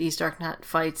between these Dark Knight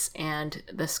fights and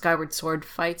the Skyward Sword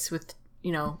fights with,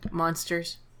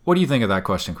 monsters? What do you think of that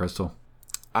question, Crystal?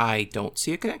 I don't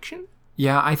see a connection.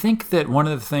 Yeah, I think that one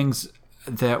of the things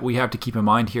that we have to keep in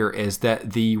mind here is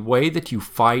that the way that you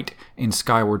fight in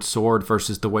Skyward Sword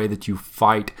versus the way that you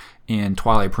fight in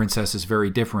Twilight Princess is very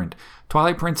different.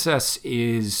 Twilight Princess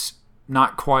is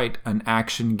not quite an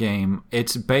action game.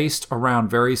 It's based around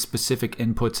very specific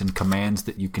inputs and commands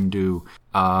that you can do.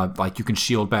 Like you can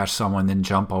shield bash someone, then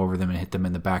jump over them and hit them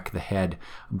in the back of the head.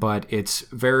 But it's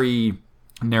very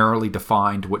narrowly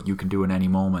defined what you can do in any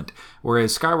moment.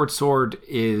 Whereas Skyward Sword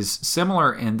is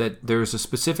similar in that there's a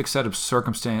specific set of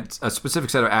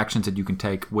actions that you can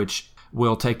take, which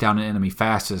will take down an enemy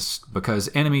fastest, because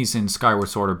enemies in Skyward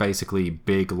Sword are basically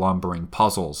big lumbering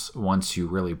puzzles once you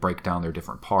really break down their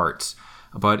different parts.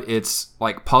 But it's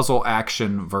like puzzle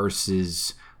action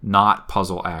versus not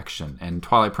puzzle action. And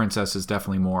Twilight Princess is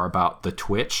definitely more about the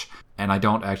twitch. And I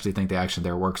don't actually think the action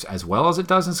there works as well as it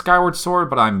does in Skyward Sword,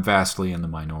 but I'm vastly in the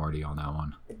minority on that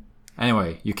one.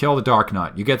 Anyway, you kill the Dark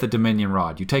Knight, you get the Dominion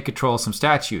Rod, you take control of some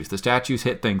statues. The statues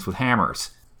hit things with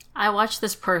hammers. I watched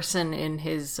this person in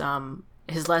his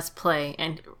Let's Play,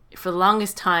 and for the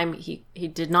longest time, he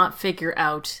did not figure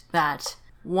out that,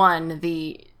 one,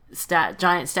 the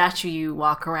giant statue you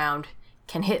walk around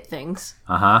can hit things.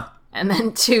 Uh-huh. And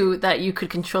then, two, that you could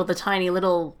control the tiny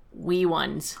little wee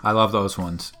ones. I love those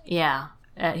ones. Yeah.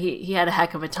 He had a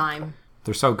heck of a time.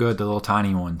 They're so good, the little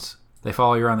tiny ones. They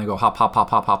follow you around, they go hop, hop, hop,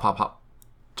 hop, hop, hop, hop.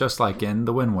 Just like in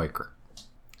The Wind Waker.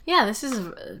 Yeah, this is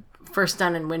first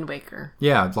done in Wind Waker.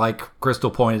 Yeah, like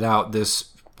Crystal pointed out,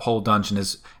 this whole dungeon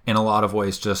is in a lot of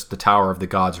ways just the Tower of the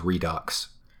Gods Redux.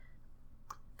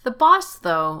 The boss,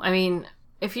 though, I mean,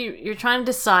 if you're trying to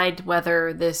decide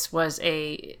whether this was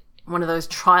one of those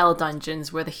trial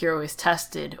dungeons where the hero is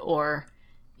tested, or,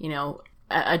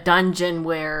 a dungeon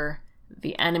where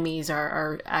the enemies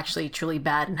are actually truly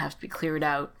bad and have to be cleared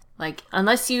out. Like,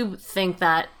 unless you think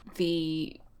that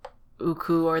the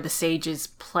Oocca or the sages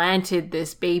planted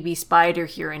this baby spider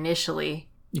here initially.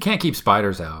 You can't keep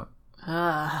spiders out.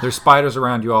 There's spiders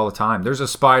around you all the time. There's a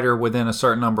spider within a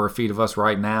certain number of feet of us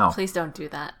right now. Please don't do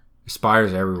that. There's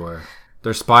spiders everywhere.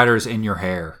 There's spiders in your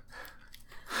hair.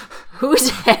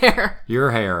 Whose hair?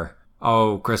 Your hair.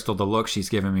 Oh, Crystal, the look she's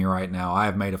giving me right now. I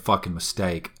have made a fucking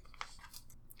mistake.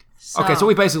 Okay, so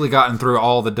we've basically gotten through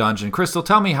all the dungeon. Crystal,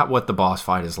 tell me what the boss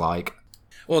fight is like.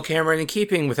 Well, Cameron, in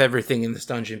keeping with everything in this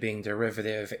dungeon being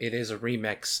derivative, it is a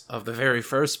remix of the very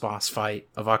first boss fight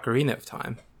of Ocarina of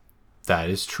Time. That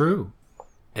is true.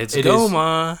 It's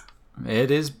Goma.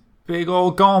 It is big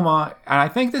old Goma. And I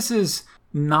think this is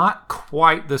not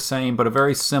quite the same, but a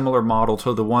very similar model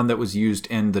to the one that was used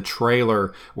in the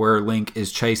trailer where Link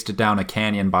is chased down a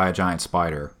canyon by a giant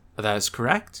spider. That is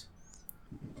correct.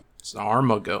 It's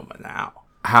Armagoma now.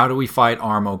 How do we fight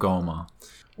Armagoma?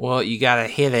 Well, you gotta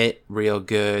hit it real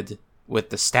good with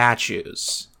the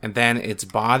statues. And then its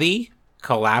body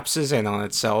collapses in on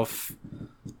itself,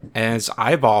 and its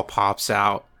eyeball pops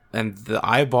out. And the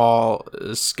eyeball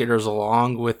skitters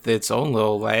along with its own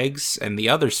little legs and the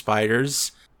other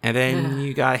spiders. And then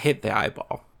you gotta hit the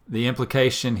eyeball. The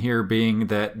implication here being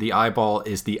that the eyeball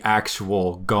is the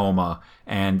actual Goma,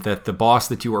 and that the boss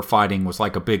that you were fighting was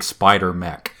like a big spider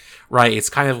mech. Right, it's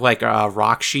kind of like a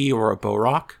Rakshi or a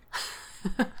Borok.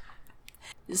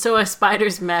 So a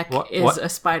spider's mech is a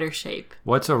spider shape.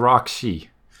 What's a Rakshi?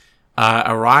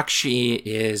 A Rakshi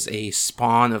is a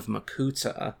spawn of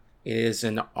Makuta. It is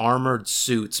an armored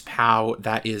suit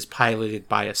that is piloted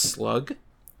by a slug.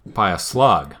 By a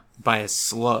slug? By a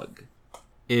slug.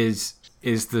 Is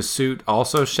the suit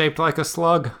also shaped like a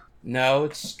slug? No,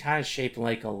 it's kind of shaped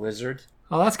like a lizard.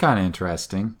 Oh, that's kind of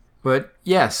interesting. But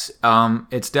yes,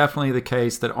 it's definitely the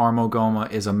case that Armagoma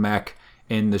is a mech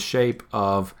in the shape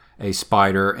of a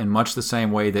spider in much the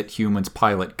same way that humans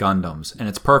pilot Gundams. And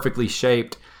it's perfectly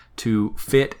shaped to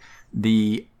fit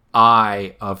the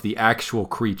eye of the actual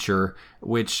creature,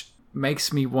 which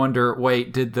makes me wonder,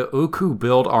 wait, did the Oocca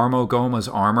build Armagoma's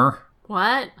armor?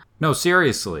 What? No,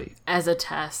 seriously. As a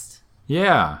test.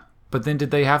 Yeah. But then did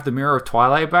they have the Mirror of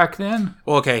Twilight back then?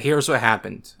 Well, okay, here's what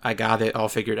happened. I got it all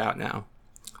figured out now.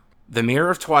 The Mirror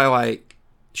of Twilight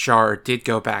shard did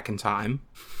go back in time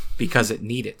because it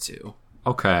needed to.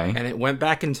 Okay. And it went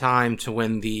back in time to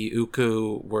when the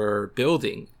Oocca were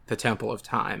building the Temple of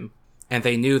Time. And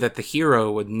they knew that the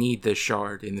hero would need this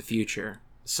shard in the future.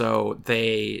 So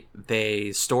they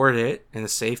stored it in a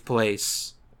safe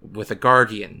place with a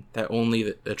guardian that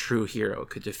only a true hero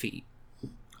could defeat.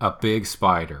 A big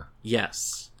spider.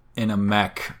 Yes. In a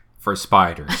mech for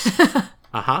spiders.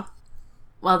 Uh-huh.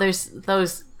 Well, there's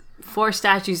those 4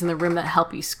 statues in the room that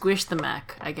help you squish the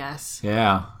mech, I guess.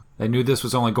 Yeah. They knew this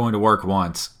was only going to work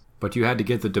once, but you had to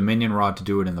get the Dominion Rod to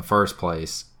do it in the first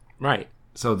place. Right.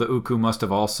 So the Oocca must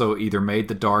have also either made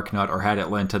the Dark Nut or had it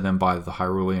lent to them by the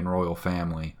Hyrulean royal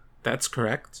family. That's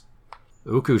correct.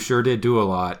 Oocca sure did do a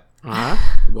lot. Uh-huh.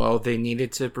 Well, they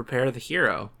needed to prepare the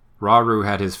hero. Rauru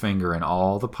had his finger in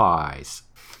all the pies.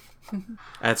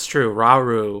 That's true.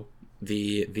 Rauru,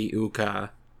 the Oocca,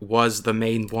 was the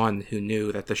main one who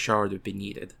knew that the shard would be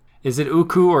needed. Is it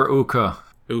Oocca or Oocca?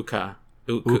 Oocca.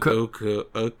 Oocca.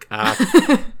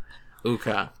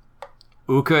 Oocca.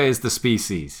 Oocca is the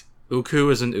species.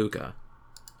 Oocca is an Oocca.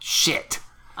 Shit.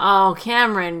 Oh,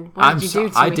 Cameron, what did you do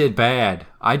to me? I did bad.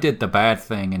 I did the bad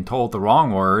thing and told the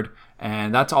wrong word,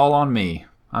 and that's all on me.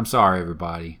 I'm sorry,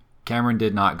 everybody. Cameron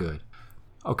did not good.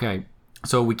 Okay,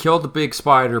 so we killed the big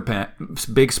spider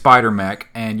mech,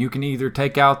 and you can either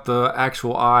take out the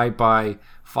actual eye by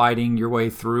fighting your way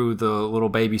through the little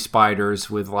baby spiders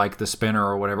with like the spinner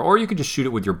or whatever, or you can just shoot it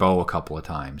with your bow a couple of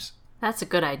times. That's a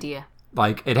good idea.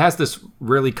 Like, it has this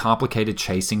really complicated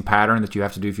chasing pattern that you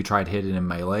have to do if you try to hit it in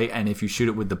melee, and if you shoot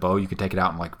it with the bow, you can take it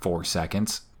out in like 4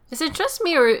 seconds. Is it just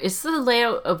me, or is the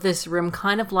layout of this room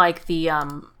kind of like the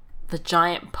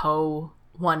giant Poe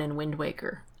one in Wind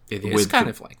Waker? It is kind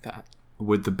of like that.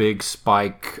 With the big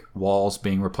spike walls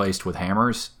being replaced with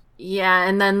hammers? Yeah,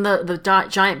 and then the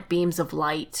giant beams of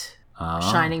light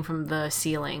shining from the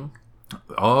ceiling.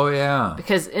 Oh, yeah.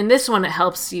 Because in this one, it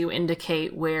helps you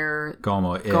indicate where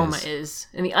Goma is.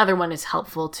 And the other one is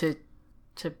helpful to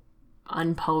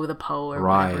unpoe the Poe or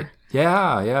right. whatever.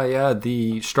 Yeah.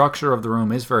 The structure of the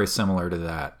room is very similar to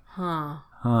that.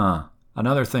 Huh.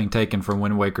 Another thing taken from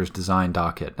Wind Waker's design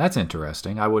docket. That's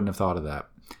interesting. I wouldn't have thought of that.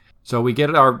 So we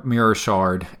get our mirror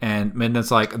shard, and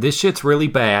Midna's like, this shit's really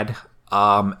bad.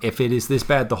 If it is this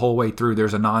bad the whole way through,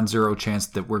 there's a non-zero chance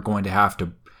that we're going to have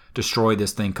to destroy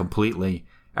this thing completely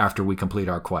after we complete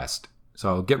our quest.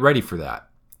 So get ready for that.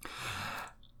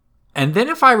 And then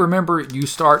if I remember, you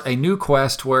start a new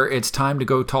quest where it's time to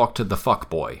go talk to the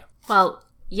fuckboy. Well,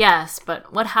 yes,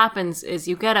 but what happens is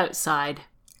you get outside,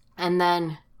 and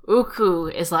then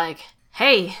Oocca is like,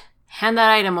 hey, hand that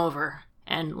item over.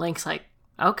 And Link's like,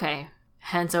 okay,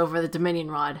 hands over the Dominion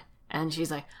Rod. And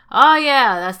she's like, oh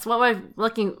yeah, that's what I'm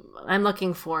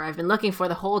looking for. I've been looking for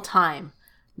the whole time.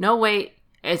 No, wait.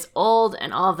 It's old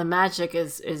and all of the magic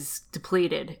is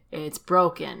depleted. It's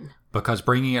broken. Because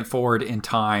bringing it forward in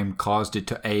time caused it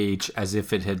to age as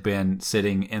if it had been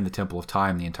sitting in the Temple of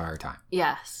Time the entire time.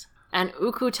 Yes. And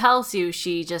Oocca tells you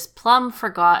she just plumb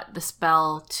forgot the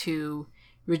spell to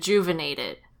rejuvenate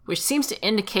it, which seems to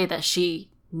indicate that she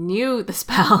knew the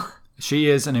spell. She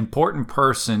is an important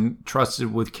person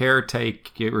trusted with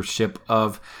caretakership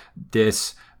of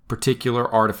this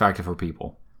particular artifact of her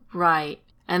people. Right.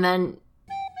 And then...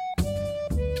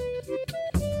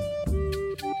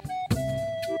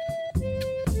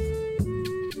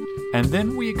 And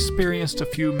then we experienced a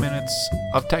few minutes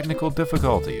of technical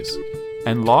difficulties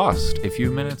and lost a few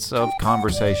minutes of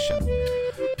conversation.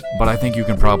 But I think you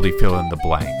can probably fill in the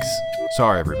blanks.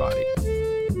 Sorry, everybody.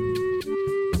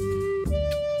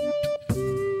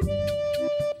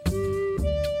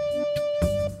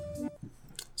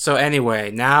 So anyway,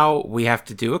 now we have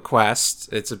to do a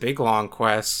quest. It's a big, long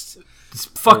quest. It's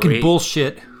fucking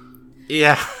bullshit.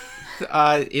 Yeah.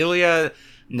 Ilya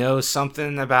knows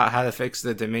something about how to fix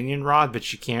the Dominion Rod, but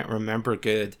she can't remember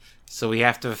good. So we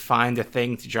have to find a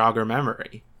thing to jog her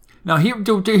memory. Now,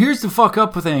 here's the fuck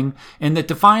up thing, in that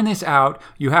to find this out,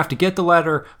 you have to get the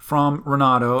letter from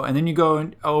Renato, and then you go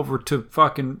over to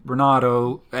fucking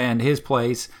Renato and his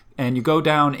place, and you go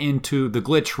down into the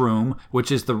glitch room,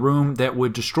 which is the room that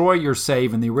would destroy your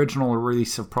save in the original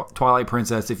release of Twilight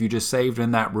Princess if you just saved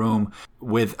in that room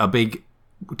with a big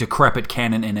decrepit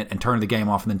cannon in it and turned the game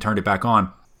off and then turned it back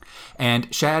on.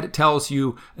 And Shad tells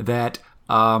you that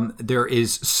there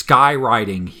is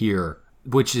skywriting here,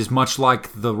 which is much like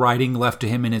the writing left to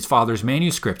him in his father's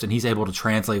manuscript, and he's able to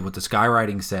translate what the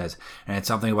skywriting says. And it's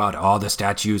something about, oh, the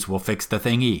statues will fix the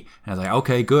thingy. And I was like,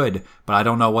 okay, good, but I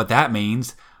don't know what that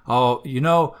means. Oh, you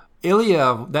know,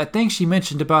 Ilya, that thing she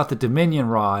mentioned about the Dominion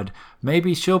Rod,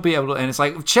 maybe she'll be able to... And it's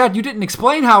like, Chad, you didn't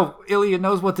explain how Ilya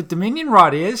knows what the Dominion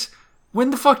Rod is. When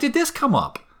the fuck did this come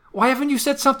up? Why haven't you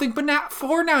said something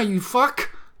before now, you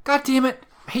fuck? God damn it.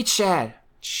 I hate Shad.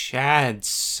 Chad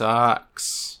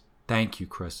sucks. Thank you,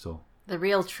 Crystal. The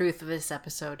real truth of this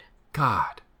episode.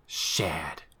 God.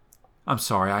 Shad. I'm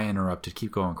sorry, I interrupted.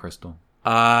 Keep going, Crystal.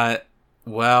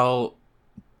 Well,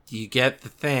 you get the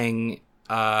thing.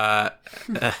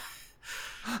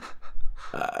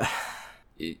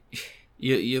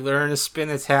 You learn a spin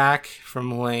attack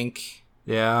from Link.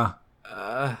 Yeah.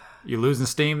 You losing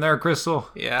steam there, Crystal?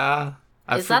 Yeah.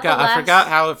 Is that the last- I forgot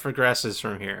how it progresses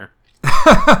from here.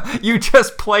 You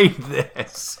just played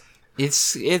this.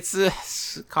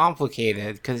 It's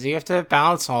complicated because you have to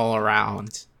bounce all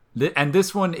around. And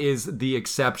this one is the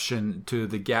exception to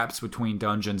the gaps between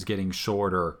dungeons getting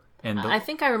shorter. And I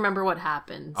think I remember what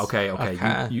happens. Okay.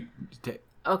 Okay.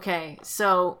 Okay,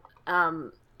 so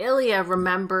Ilia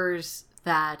remembers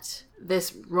that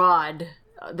this rod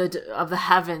of the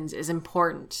heavens is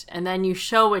important, and then you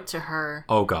show it to her.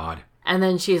 Oh, God. And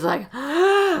then she's like,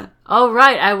 oh,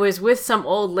 right, I was with some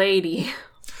old lady.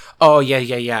 Oh, yeah.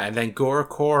 And then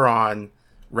Gorokoron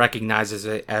recognizes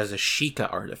it as a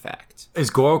Sheikah artifact.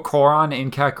 Is Gorokoron in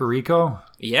Kakariko?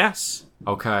 Yes.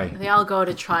 Okay. They all go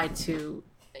to try to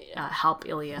help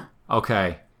Ilia.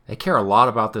 Okay. They care a lot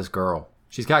about this girl.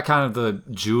 She's got kind of the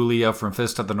Julia from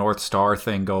Fist of the North Star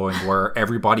thing going where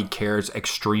everybody cares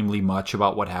extremely much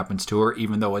about what happens to her,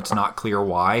 even though it's not clear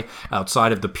why,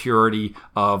 outside of the purity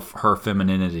of her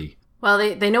femininity. Well,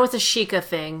 they know it's a Sheikah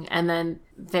thing, and then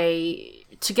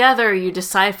together you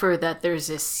decipher that there's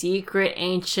a secret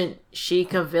ancient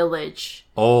Sheikah village.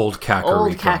 Old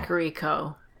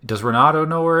Kakariko. Does Renato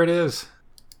know where it is?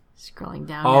 Scrolling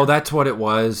down. Oh, now. that's what it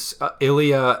was.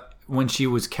 Ilia, when she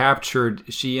was captured,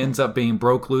 she ends up being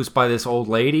broke loose by this old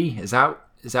lady. Is that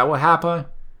what happened?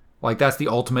 Like, that's the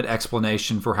ultimate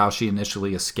explanation for how she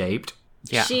initially escaped.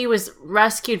 Yeah. She was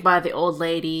rescued by the old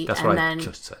lady. That's and what then, I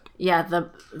just said. Yeah,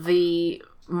 the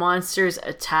monsters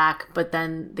attack, but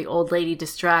then the old lady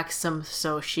distracts them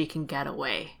so she can get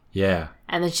away. Yeah.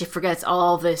 And then she forgets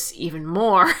all this even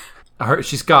more.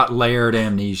 She's got layered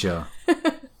amnesia.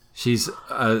 She's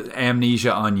an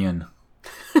amnesia onion.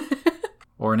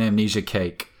 Or an amnesia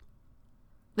cake.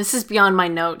 This is beyond my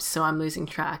notes, so I'm losing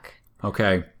track.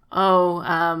 Okay.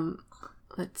 Oh,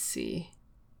 let's see.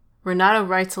 Renato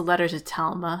writes a letter to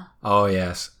Telma. Oh,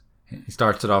 yes. He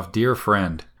starts it off, "Dear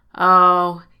friend."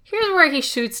 Oh, here's where he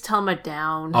shoots Telma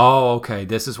down. Oh, okay.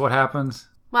 This is what happens?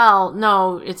 Well,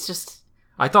 no, it's just...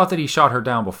 I thought that he shot her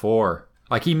down before.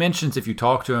 Like, he mentions if you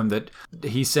talk to him that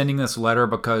he's sending this letter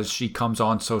because she comes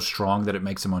on so strong that it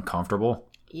makes him uncomfortable.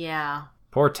 Yeah.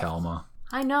 Poor Telma.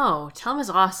 I know. Telma's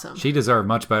awesome. She deserved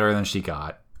much better than she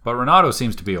got. But Renato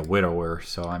seems to be a widower,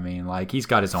 so, I mean, like, he's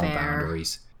got his own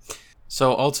boundaries.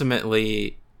 So,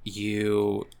 ultimately,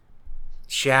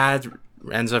 Shad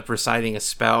ends up reciting a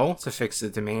spell to fix the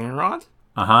Dominion Rod.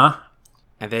 Uh-huh.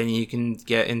 And then you can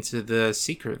get into the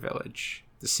secret village.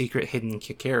 The secret hidden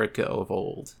Kakariko of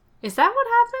old. Is that what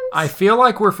happens? I feel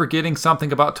like we're forgetting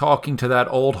something about talking to that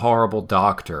old horrible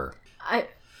doctor.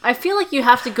 I feel like you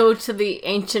have to go to the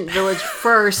ancient village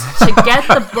first to get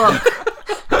the book.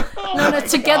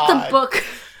 Get the book.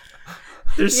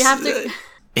 You have to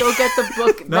go get the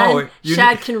book. No, then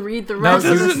Shad can read the rest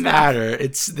No, it of the doesn't matter.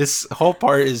 This whole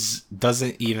part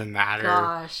doesn't even matter.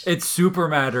 Gosh. It super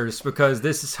matters because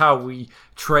this is how we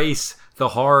trace the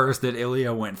horrors that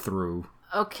Ilia went through.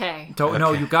 Okay.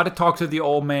 No, you got to talk to the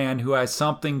old man who has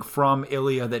something from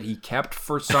Ilia that he kept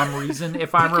for some reason,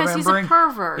 if I'm remembering. Because he's a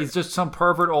pervert. He's just some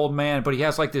pervert old man, but he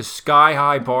has like this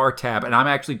sky-high bar tab, and I'm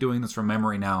actually doing this from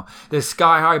memory now. This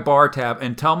sky-high bar tab,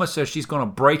 and Telma says she's going to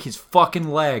break his fucking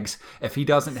legs if he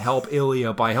doesn't help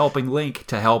Ilia by helping Link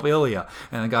to help Ilia.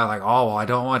 And the guy's like, oh, well, I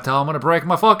don't want Telma to break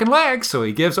my fucking legs, so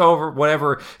he gives over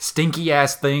whatever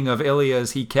stinky-ass thing of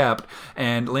Ilia's he kept,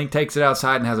 and Link takes it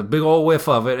outside and has a big old whiff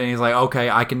of it, and he's like, okay,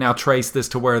 I can now trace this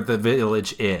to where the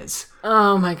village is.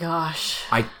 Oh my gosh.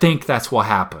 I think that's what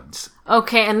happens.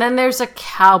 Okay, and then there's a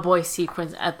cowboy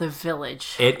sequence at the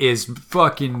village. It is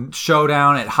fucking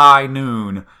showdown at high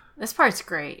noon. This part's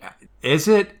great. Is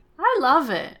it? I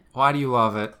love it. Why do you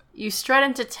love it? You strut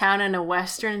into town in a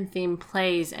Western-themed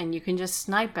plays, and you can just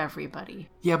snipe everybody.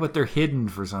 Yeah, but they're hidden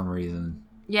for some reason.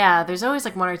 Yeah, there's always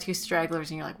like one or two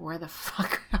stragglers, and you're like, where the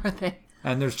fuck are they?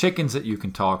 And there's chickens that you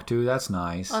can talk to. That's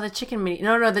nice. Oh, the chicken mini...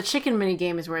 No, the chicken mini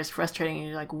game is where it's frustrating. And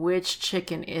you're like, which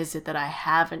chicken is it that I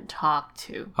haven't talked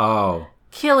to? Oh.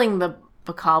 Killing the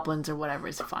bokoblins or whatever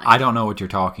is fine. I don't know what you're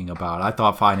talking about. I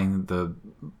thought fighting the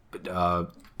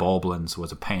boblins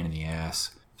was a pain in the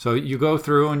ass. So you go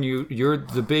through and you're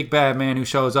the big bad man who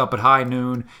shows up at high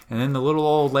noon, and then the little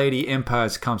old lady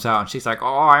Impez comes out and she's like,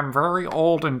 oh, I'm very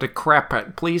old and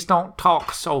decrepit. Please don't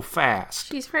talk so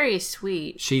fast. She's very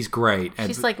sweet. She's great.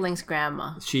 She's like Link's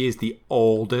grandma. She is the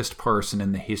oldest person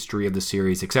in the history of the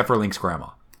series, except for Link's grandma.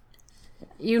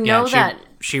 You know that...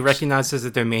 She recognizes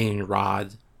the Dominion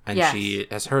Rod, and yes. She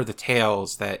has heard the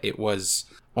tales that it was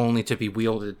only to be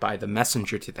wielded by the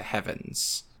messenger to the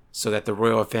heavens. so that the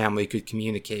royal family could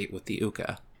communicate with the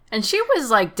Oocca. And she was,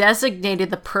 like, designated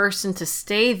the person to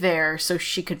stay there so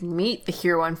she could meet the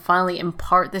hero and finally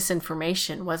impart this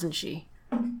information, wasn't she?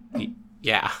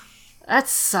 Yeah. That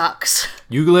sucks.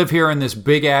 You live here in this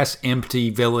big-ass empty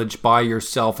village by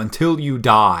yourself until you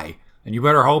die. And you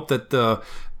better hope that the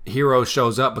hero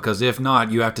shows up, because if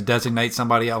not, you have to designate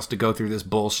somebody else to go through this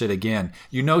bullshit again.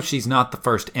 You know she's not the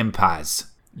first Empaz.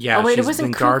 Yeah, Oh, wait, it she's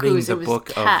wasn't been guarding cuckoos, the it was book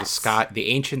of the cats. sky, the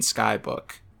ancient sky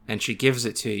book, and she gives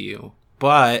it to you.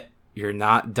 But you're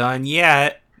not done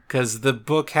yet, because the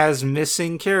book has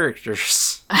missing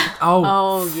characters.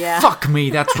 Oh, yeah. Fuck me,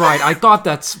 that's right. I thought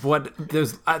that's what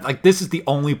there's like. This is the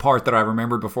only part that I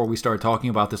remembered before we started talking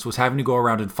about this, was having to go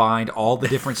around and find all the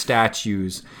different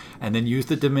statues and then use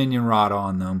the Dominion Rod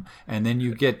on them, and then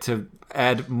you get to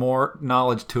add more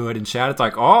knowledge to it and chat. It's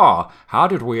like, oh, how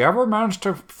did we ever manage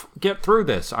to get through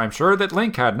this? I'm sure that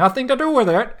Link had nothing to do with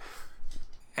it.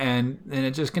 And then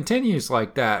it just continues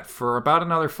like that for about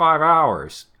another 5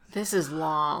 hours. This is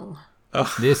long.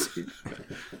 This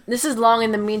is long.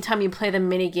 In the meantime, you play the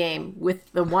mini game with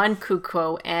the one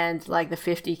cuckoo and, like, the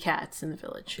 50 cats in the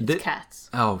village. It's cats.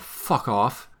 Oh, fuck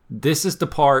off. This is the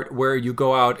part where you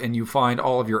go out and you find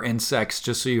all of your insects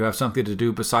just so you have something to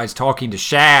do besides talking to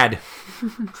Shad.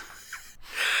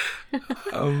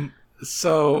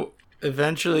 So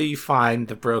eventually you find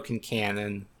the broken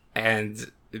cannon,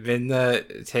 and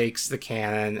Midna takes the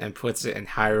cannon and puts it in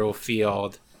Hyrule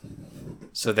Field.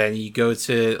 So then you go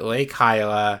to Lake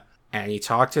Hyla and you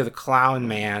talk to the clown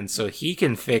man so he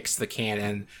can fix the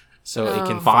cannon so it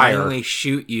can finally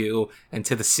shoot you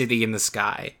into the city in the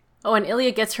sky. Oh, and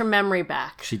Ilya gets her memory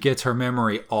back. She gets her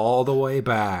memory all the way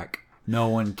back. No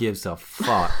one gives a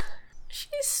fuck.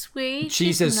 She's sweet.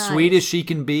 She's as nice. sweet as she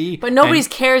can be. But nobody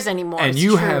cares anymore. And it's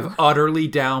you true. have utterly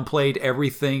downplayed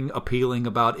everything appealing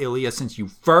about Ilya since you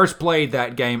first played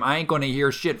that game. I ain't going to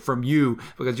hear shit from you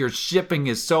because your shipping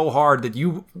is so hard that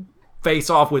you face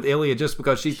off with Ilya just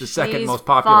because she's the second most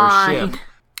popular ship.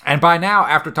 And by now,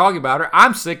 after talking about her,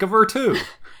 I'm sick of her too.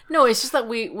 No, it's just that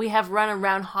we have run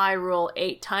around Hyrule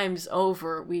 8 times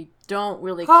over. We don't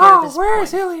really care at this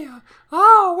where's point. Ilya?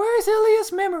 Oh, where's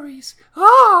Ilya's memories?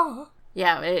 Oh.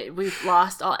 Yeah, we've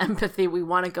lost all empathy. We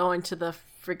want to go into the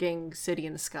frigging city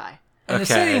in the sky. And the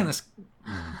city in the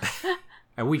sky.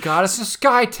 And we got us a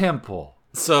sky temple.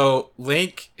 So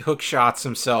Link hookshots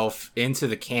himself into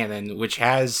the cannon, which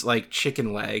has, like,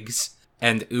 chicken legs,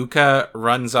 and Oocca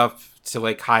runs up to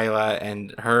Lake Hyla,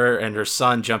 and her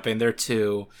son jump in there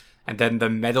too, and then the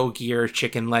Metal Gear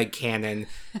chicken leg cannon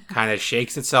kind of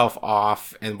shakes itself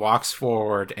off and walks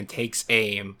forward and takes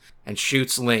aim and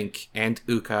shoots Link and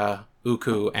Oocca,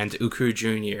 and Uku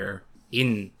Jr.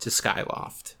 into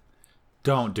Skyloft.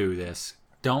 Don't do this.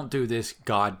 Don't do this,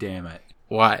 god damn it.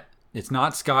 What? It's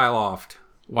not Skyloft.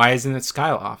 Why isn't it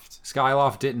Skyloft?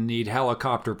 Skyloft didn't need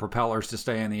helicopter propellers to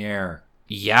stay in the air.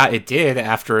 Yeah, it did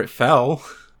after it fell.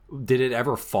 Did it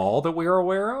ever fall that we are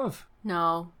aware of?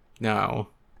 No. No.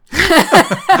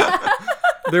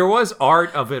 There was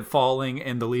art of it falling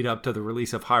in the lead up to the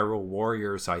release of Hyrule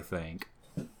Warriors, I think.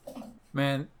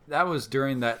 Man, that was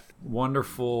during that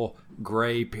wonderful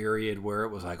gray period where it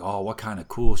was like, oh, what kind of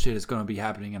cool shit is going to be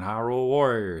happening in Hyrule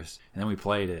Warriors? And then we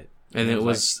played it. And it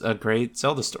was a great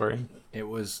Zelda story. It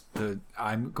was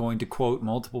I'm going to quote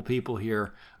multiple people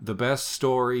here, the best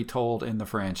story told in the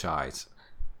franchise.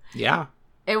 Yeah.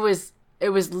 It was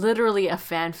literally a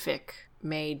fanfic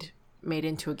made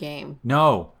into a game.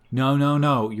 No.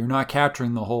 You're not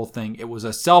capturing the whole thing. It was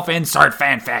a self-insert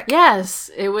fanfic. Yes,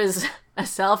 it was a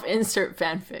self-insert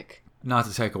fanfic. Not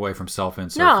to take away from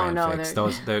self-insert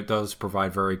fanfics. Those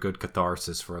provide very good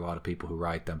catharsis for a lot of people who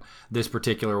write them. This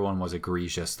particular one was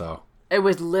egregious, though. It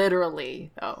was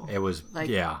literally, though. It was,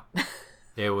 yeah.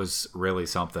 It was really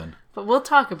something. But we'll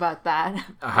talk about that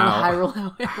on the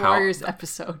Hyrule Warriors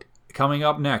episode. Coming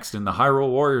up next in the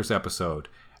Hyrule Warriors episode,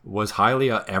 was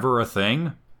Hylia ever a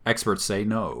thing? Experts say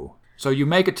no. So you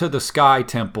make it to the Sky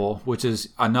Temple, which is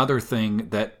another thing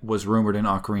that was rumored in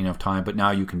Ocarina of Time, but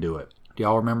now you can do it. Do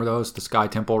y'all remember those? The Sky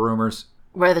Temple rumors?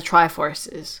 Where the Triforce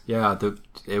is. Yeah,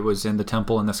 it was in the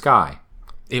temple in the sky.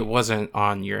 It wasn't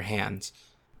on your hands.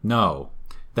 No.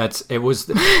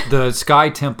 The Sky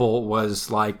Temple was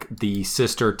like the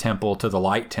sister temple to the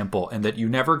Light Temple, and that you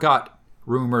never got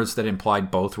rumors that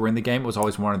implied both were in the game. It was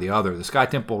always one or the other. The Sky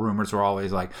Temple rumors were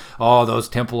always like, oh, those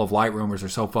Temple of Light rumors are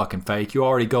so fucking fake. You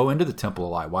already go into the Temple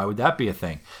of Light. Why would that be a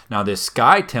thing? Now, this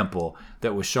Sky Temple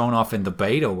that was shown off in the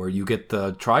beta where you get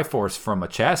the Triforce from a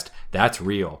chest, that's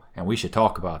real. And we should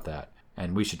talk about that.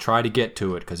 And we should try to get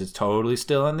to it because it's totally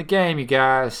still in the game, you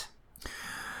guys.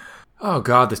 Oh,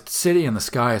 God, the city in the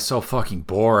sky is so fucking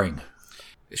boring.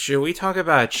 Should we talk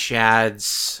about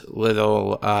Chad's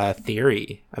little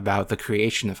theory about the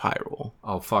creation of Hyrule?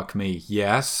 Oh, fuck me.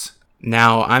 Yes.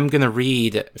 Now, I'm going to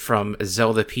read from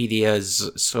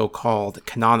Zeldapedia's so-called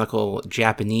canonical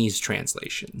Japanese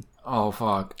translation. Oh,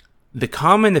 fuck. The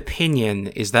common opinion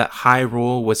is that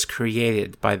Hyrule was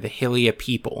created by the Hylia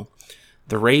people,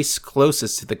 the race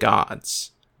closest to the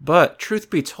gods. But, truth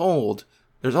be told,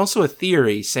 there's also a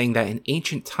theory saying that in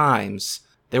ancient times,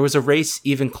 there was a race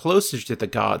even closer to the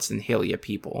gods than Hylia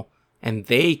people, and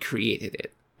they created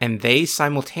it. And they,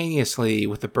 simultaneously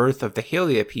with the birth of the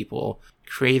Hylia people,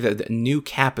 created a new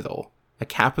capital, a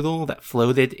capital that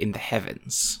floated in the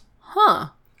heavens. Huh.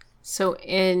 So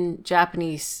in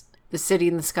Japanese, the city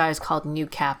in the sky is called New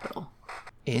Capital.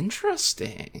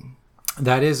 Interesting.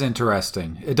 That is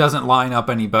interesting. It doesn't line up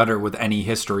any better with any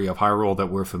history of Hyrule that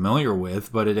we're familiar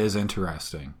with, but it is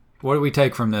interesting. What do we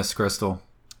take from this, Crystal?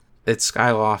 It's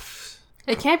Skyloft.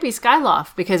 It can't be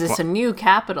Skyloft because it's a new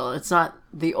capital. It's not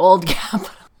the old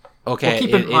capital. Okay, Well,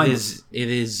 keep in mind- it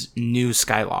is New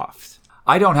Skyloft.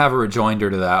 I don't have a rejoinder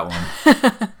to that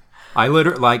one. I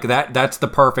literally like that. That's the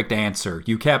perfect answer.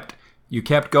 You kept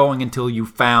going until you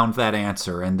found that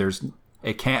answer, and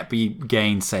it can't be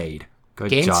gainsayed. Good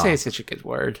job. Gainsay is such a good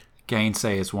word.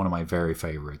 Gainsay is one of my very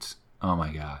favorites. Oh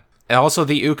my god. And also,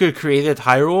 the Oocca created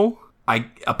Hyrule. I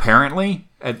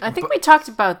think we talked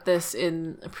about this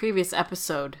in a previous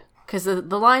episode because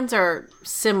the lines are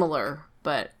similar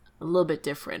but a little bit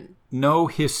different. No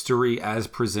history as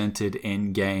presented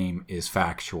in game is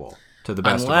factual to the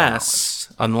best of our knowledge.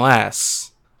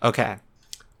 Unless, okay.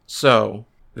 So,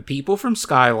 the people from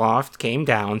Skyloft came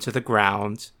down to the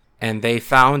ground and they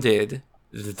founded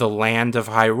the land of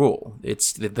Hyrule.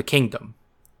 It's the kingdom.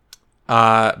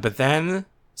 But then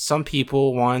some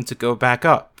people wanted to go back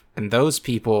up, and those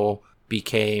people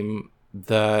became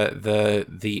the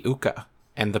Oocca,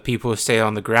 and the people who stayed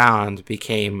on the ground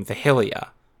became the Hylia.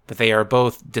 But they are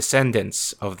both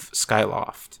descendants of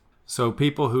Skyloft. So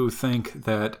people who think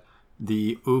that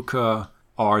the Oocca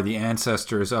are the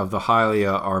ancestors of the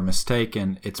Hylia are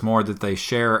mistaken. It's more that they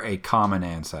share a common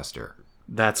ancestor.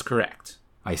 That's correct.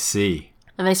 I see.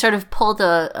 And they sort of pulled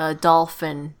a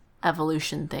dolphin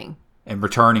evolution thing. And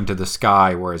returning to the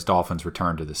sky, whereas dolphins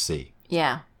return to the sea.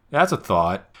 Yeah. That's a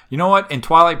thought. You know what? In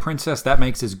Twilight Princess, that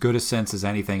makes as good a sense as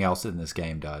anything else in this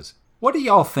game does. What do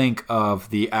y'all think of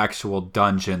the actual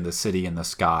dungeon, the city in the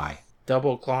sky?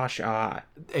 Double claw shot.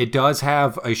 It does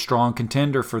have a strong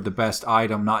contender for the best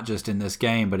item, not just in this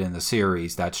game, but in the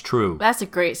series. That's true. That's a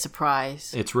great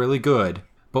surprise. It's really good.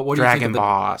 But what do you think Dragon of the...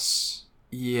 Boss.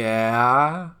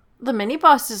 Yeah. The mini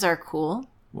bosses are cool.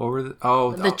 What were the...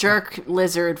 The jerk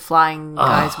lizard flying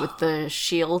guys with the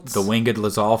shields. The winged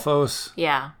Lizalfos?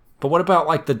 Yeah. But what about,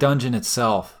 like, the dungeon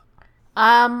itself?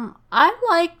 I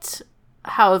liked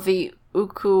how the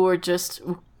Oocca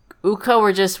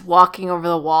were just walking over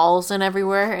the walls and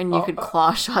everywhere, and you could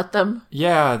claw shot them.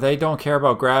 Yeah, they don't care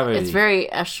about gravity. It's very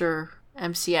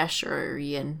MC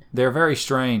Escherian. They're very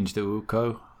strange, the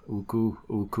Oocca.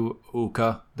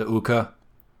 The Oocca.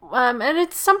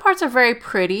 And some parts are very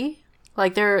pretty.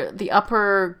 Like the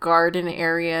upper garden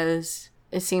areas,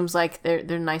 it seems like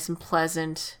they're nice and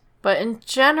pleasant. But in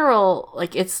general,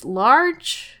 like, it's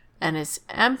large and it's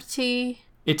empty.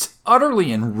 It's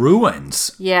utterly in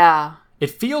ruins. Yeah.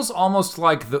 It feels almost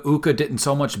like the Oocca didn't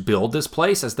so much build this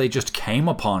place as they just came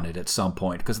upon it at some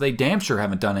point, because they damn sure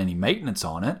haven't done any maintenance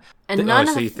on it. And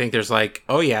So you think there's like,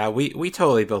 oh yeah, we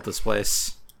totally built this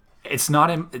place. It's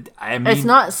not. it's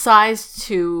not sized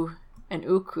to an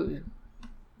Oocca.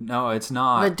 No, it's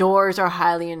not. The doors are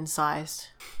highly incised.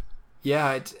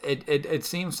 Yeah, it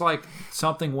seems like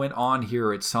something went on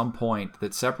here at some point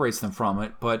that separates them from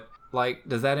it, but, like,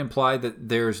 does that imply that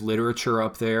there's literature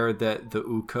up there that the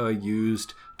Oocca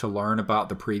used to learn about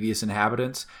the previous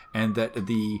inhabitants, and that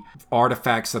the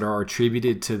artifacts that are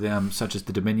attributed to them, such as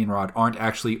the Dominion Rod, aren't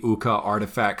actually Oocca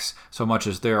artifacts so much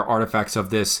as they're artifacts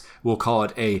of this, we'll call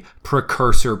it a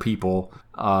precursor people,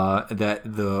 that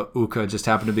the Oocca just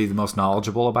happen to be the most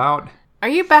knowledgeable about? Are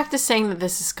you back to saying that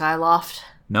this is Skyloft?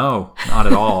 No, not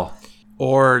at all.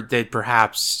 Or did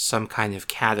perhaps some kind of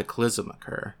cataclysm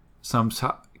occur? Some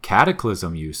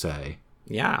cataclysm, you say?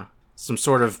 Yeah. Some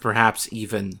sort of perhaps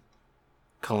even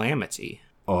calamity.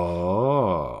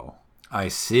 Oh, I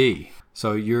see.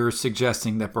 So you're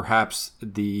suggesting that perhaps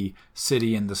the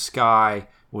city in the sky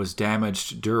was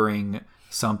damaged during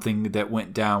something that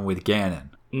went down with Ganon?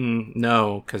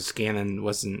 No, because Ganon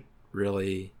wasn't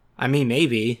really... I mean,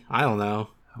 maybe. I don't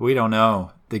know. We don't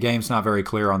know. The game's not very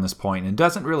clear on this point, and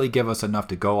doesn't really give us enough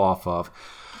to go off of.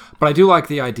 But I do like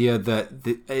the idea that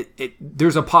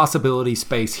there's a possibility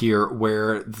space here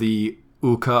where the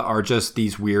Oocca are just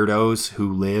these weirdos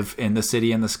who live in the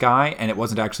city in the sky, and it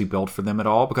wasn't actually built for them at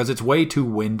all because it's way too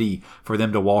windy for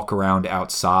them to walk around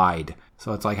outside.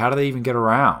 So it's like, how do they even get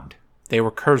around? They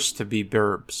were cursed to be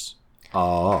burbs.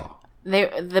 Oh.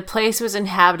 The place was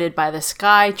inhabited by the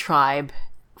Sky Tribe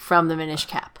from the Minish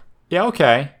Cap. Yeah,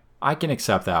 okay. I can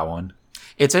accept that one.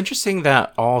 It's interesting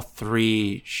that all four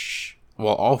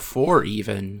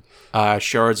even,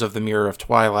 shards of the Mirror of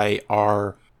Twilight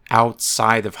are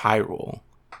outside of Hyrule.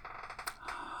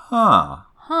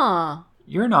 Huh.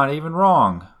 You're not even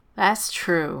wrong. That's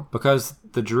true. Because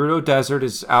the Gerudo Desert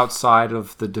is outside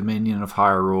of the Dominion of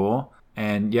Hyrule,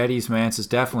 and Yeti's Manse is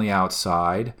definitely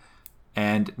outside,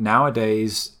 and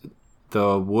nowadays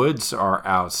the woods are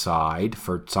outside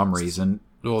for some reason.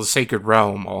 Well, the Sacred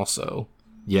Realm also.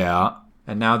 Yeah.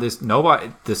 And now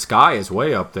the sky is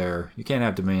way up there. You can't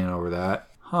have dominion over that.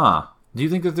 Huh. Do you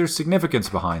think that there's significance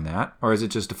behind that? Or is it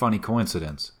just a funny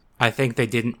coincidence? I think they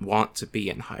didn't want to be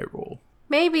in Hyrule.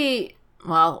 Maybe,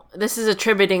 well, this is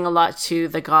attributing a lot to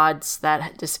the gods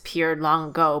that disappeared long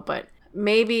ago, but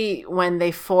maybe when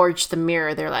they forged the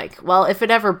mirror, they're like, well, if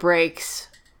it ever breaks,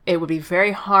 it would be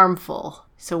very harmful.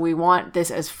 So we want this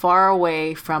as far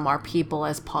away from our people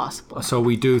as possible. So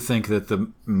we do think that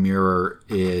the mirror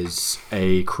is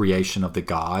a creation of the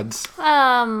gods?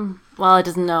 Well, it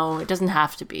doesn't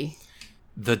have to be.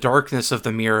 The darkness of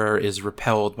the mirror is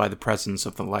repelled by the presence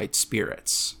of the light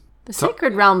spirits. The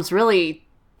Sacred Realm's really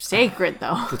sacred,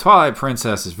 though. The Twilight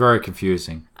Princess is very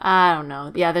confusing. I don't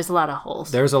know. Yeah, there's a lot of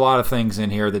holes. There's a lot of things in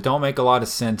here that don't make a lot of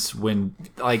sense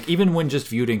even when just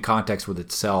viewed in context with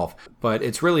itself. But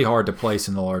it's really hard to place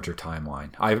in the larger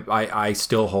timeline. I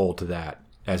still hold to that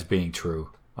as being true.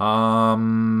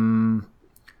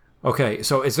 Okay,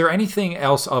 so is there anything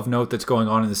else of note that's going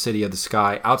on in the City of the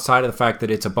Sky outside of the fact that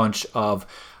it's a bunch of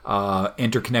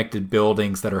interconnected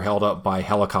buildings that are held up by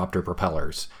helicopter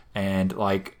propellers and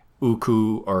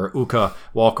Oocca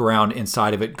walk around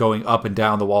inside of it, going up and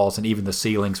down the walls and even the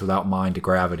ceilings without mind to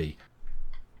gravity?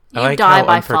 I like how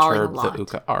unperturbed the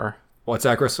Oocca are. What's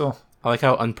that, Crystal? I like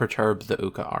how unperturbed the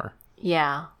Oocca are.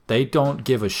 Yeah. They don't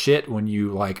give a shit when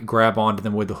you grab onto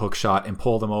them with the hook shot and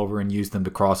pull them over and use them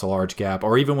to cross a large gap,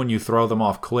 or even when you throw them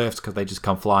off cliffs because they just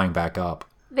come flying back up.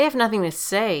 They have nothing to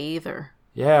say either.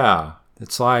 Yeah.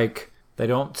 It's like they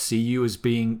don't see you as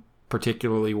being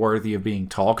particularly worthy of being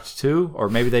talked to, or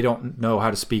maybe they don't know how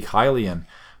to speak Hylian,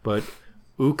 but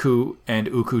Oocca and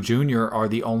Oocca Jr. are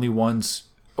the only ones.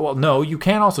 Well, no, you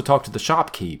can also talk to the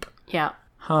shopkeep. Yeah.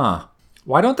 Huh.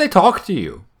 Why don't they talk to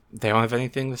you? They don't have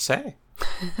anything to say.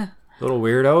 Little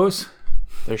weirdos.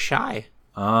 They're shy.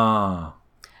 Ah.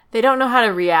 They don't know how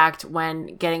to react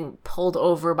when getting pulled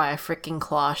over by a freaking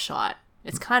claw shot.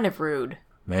 It's kind of rude.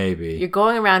 Maybe. You're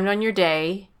going around on your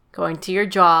day, going to your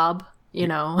job,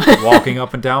 walking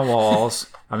up and down walls.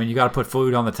 I mean, you got to put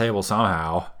food on the table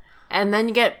somehow. And then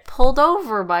you get pulled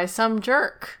over by some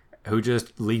jerk who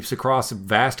just leaps across a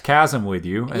vast chasm with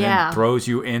you and then throws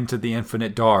you into the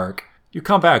infinite dark. You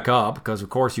come back up because, of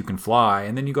course, you can fly,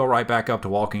 and then you go right back up to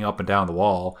walking up and down the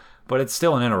wall, but it's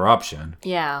still an interruption.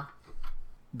 Yeah.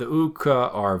 The Oocca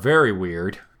are very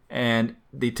weird, and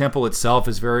the temple itself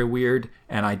is very weird,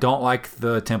 and I don't like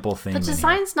the temple theme. The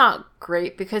design's not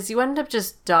great because you end up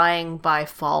just dying by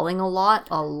falling a lot.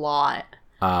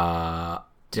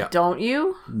 Yeah. Don't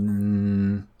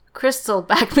you? Crystal,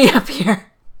 back me up here.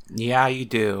 Yeah, you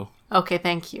do. Okay,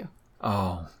 thank you.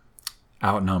 Oh,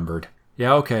 outnumbered.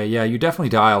 Yeah, okay, yeah, you definitely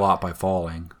die a lot by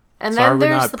falling. And Sorry, then we're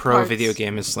there's not the pro parts... video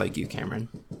gamers like you, Cameron.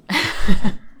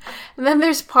 And then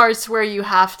there's parts where you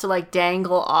have to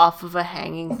dangle off of a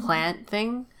hanging plant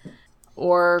thing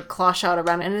or claw shot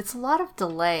around, and it's a lot of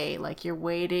delay. You're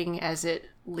waiting as it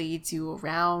leads you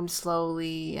around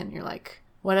slowly, and you're like,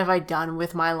 what have I done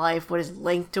with my life? What is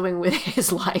Link doing with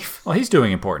his life? Well, he's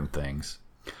doing important things.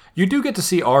 You do get to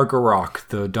see Argarok,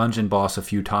 the dungeon boss, a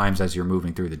few times as you're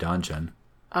moving through the dungeon.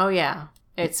 Oh, yeah.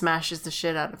 It smashes the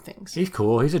shit out of things. He's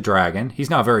cool. He's a dragon. He's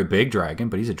not a very big dragon,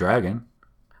 but he's a dragon.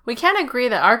 We can agree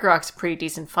that Argarok's a pretty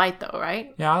decent fight, though,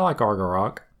 right? Yeah, I like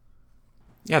Argarok.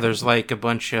 Yeah, there's a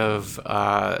bunch of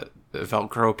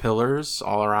Velcro pillars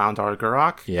all around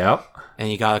Argarok. Yep.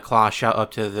 And you got a claw shot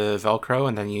up to the Velcro,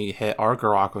 and then you hit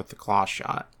Argarok with the claw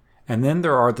shot. And then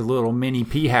there are the little mini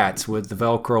pea-hats with the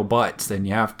Velcro butts, and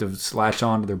you have to slash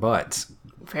onto their butts.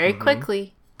 Very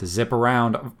quickly. To zip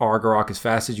around Argarok as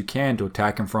fast as you can to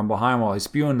attack him from behind while he's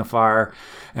spewing the fire.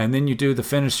 And then you do the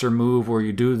finisher move where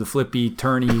you do the flippy,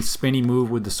 turny, spinny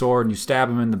move with the sword and you stab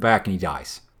him in the back and he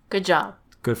dies. Good job.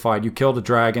 Good fight. You killed a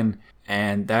dragon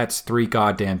and that's 3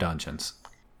 goddamn dungeons.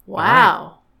 Wow.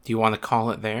 Right. Do you want to call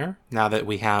it there now that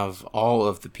we have all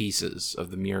of the pieces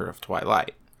of the Mirror of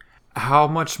Twilight? How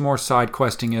much more side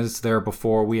questing is there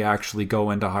before we actually go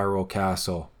into Hyrule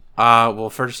Castle? Well,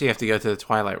 first you have to go to the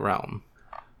Twilight Realm.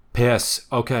 Piss.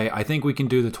 Okay, I think we can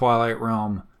do the Twilight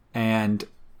Realm and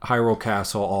Hyrule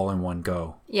Castle all in one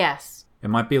go. Yes. It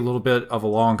might be a little bit of a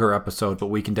longer episode, but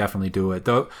we can definitely do it.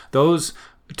 Those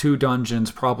two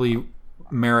dungeons probably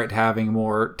merit having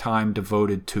more time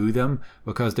devoted to them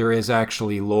because there is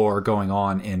actually lore going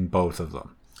on in both of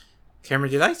them.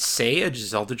 Cameron, did I say a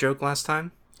Zelda joke last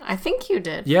time? I think you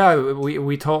did. Yeah,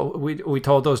 we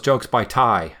told those jokes by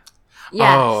Ty.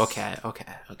 Yes. Oh, okay.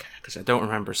 Because I don't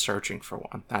remember searching for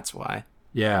one. That's why.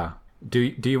 Yeah. Do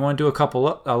you want to do a couple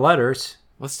of letters?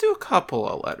 Let's do a couple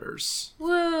of letters.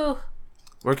 Woo.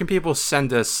 Where can people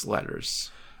send us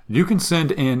letters? You can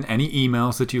send in any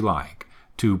emails that you like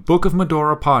to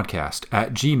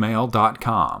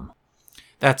bookofmedorapodcast@gmail.com.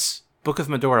 That's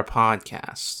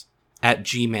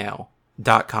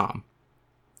bookofmedorapodcast@gmail.com.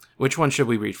 Which one should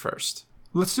we read first?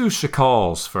 Let's do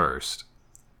Shakal's first.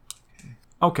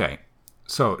 Okay,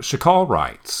 so Shakal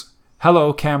writes,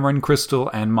 Hello, Cameron, Crystal,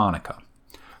 and Monica.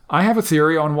 I have a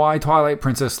theory on why Twilight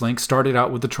Princess Link started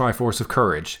out with the Triforce of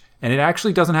Courage, and it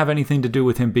actually doesn't have anything to do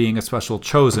with him being a special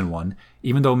chosen one,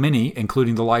 even though many,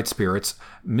 including the Light Spirits,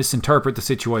 misinterpret the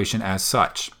situation as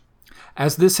such.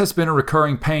 As this has been a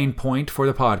recurring pain point for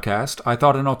the podcast, I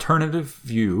thought an alternative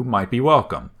view might be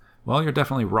welcome. Well, you're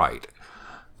definitely right.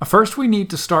 First, we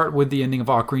need to start with the ending of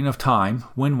Ocarina of Time,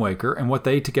 Wind Waker, and what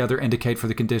they together indicate for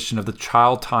the condition of the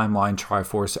child timeline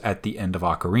Triforce at the end of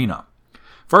Ocarina.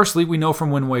 Firstly, we know from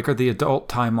Wind Waker the adult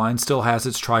timeline still has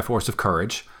its Triforce of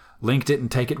Courage. Link didn't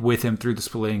take it with him through the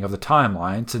splitting of the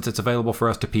timeline, since it's available for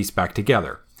us to piece back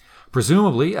together.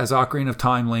 Presumably, as Ocarina of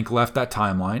Time Link left that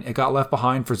timeline, it got left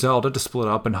behind for Zelda to split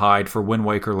up and hide for Wind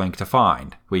Waker Link to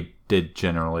find. We did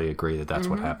generally agree that that's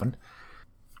what happened.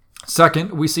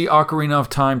 Second, we see Ocarina of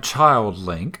Time Child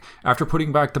Link, after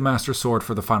putting back the Master Sword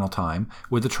for the final time,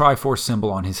 with the Triforce symbol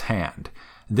on his hand.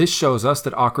 This shows us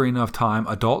that Ocarina of Time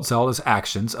adult Zelda's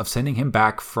actions of sending him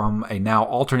back from a now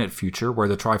alternate future where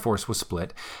the Triforce was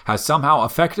split has somehow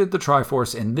affected the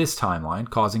Triforce in this timeline,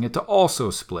 causing it to also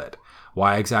split.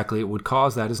 Why exactly it would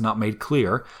cause that is not made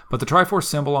clear, but the Triforce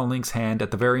symbol on Link's hand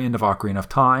at the very end of Ocarina of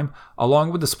Time,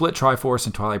 along with the split Triforce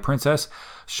in Twilight Princess,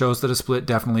 shows that a split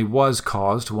definitely was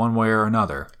caused one way or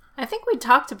another. I think we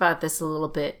talked about this a little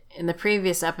bit in the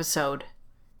previous episode.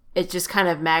 It just kind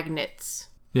of magnets.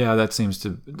 Yeah, that seems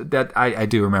to... I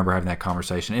do remember having that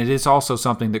conversation. It is also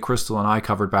something that Crystal and I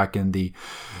covered back in the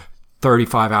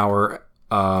 35-hour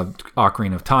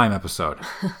Ocarina of Time episode.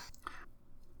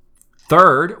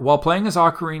 Third, while playing as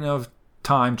Ocarina of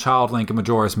Time Child Link in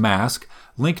Majora's Mask,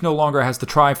 Link no longer has the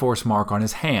Triforce mark on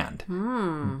his hand.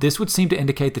 This would seem to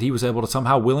indicate that he was able to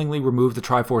somehow willingly remove the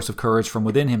Triforce of Courage from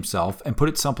within himself and put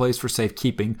it someplace for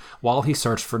safekeeping while he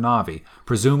searched for Navi,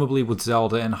 presumably with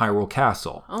Zelda in Hyrule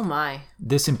Castle. Oh my.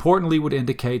 This importantly would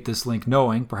indicate this Link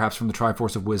knowing, perhaps from the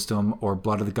Triforce of Wisdom or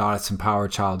Blood of the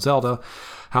Goddess-empowered child Zelda,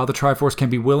 how the Triforce can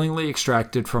be willingly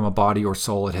extracted from a body or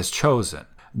soul it has chosen.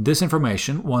 This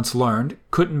information, once learned,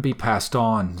 could be passed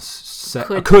on, say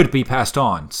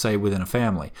within a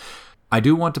family. I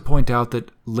do want to point out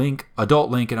that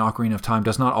adult Link in Ocarina of Time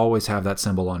does not always have that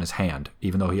symbol on his hand,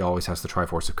 even though he always has the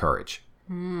Triforce of Courage.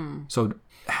 So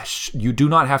you do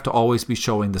not have to always be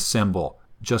showing the symbol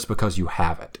just because you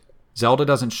have it. Zelda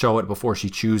doesn't show it before she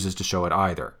chooses to show it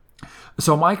either.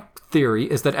 So my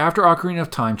theory is that after Ocarina of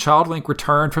Time, Child Link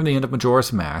returned from the end of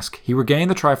Majora's Mask, he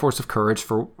regained the Triforce of Courage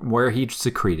for where he'd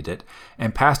secreted it,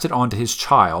 and passed it on to his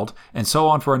child, and so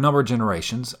on for a number of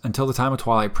generations, until the time of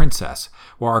Twilight Princess,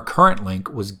 where our current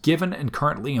Link was given and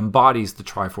currently embodies the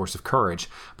Triforce of Courage,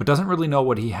 but doesn't really know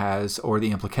what he has or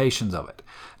the implications of it.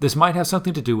 This might have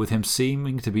something to do with him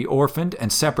seeming to be orphaned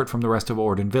and separate from the rest of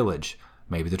Orden Village.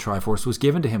 Maybe the Triforce was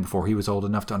given to him before he was old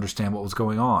enough to understand what was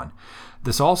going on.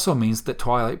 This also means that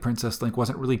Twilight Princess Link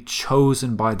wasn't really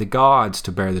chosen by the gods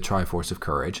to bear the Triforce of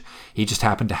Courage. He just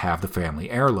happened to have the family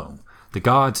heirloom. The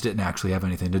gods didn't actually have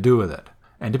anything to do with it.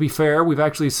 And to be fair, we've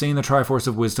actually seen the Triforce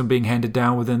of Wisdom being handed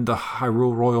down within the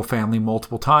Hyrule royal family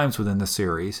multiple times within the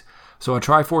series. So a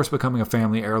Triforce becoming a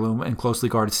family heirloom and closely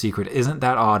guarded secret isn't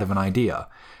that odd of an idea.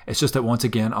 It's just that once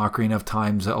again, Ocarina of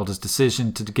Time Zelda's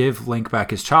decision to give Link back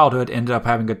his childhood ended up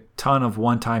having a ton of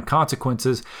one-time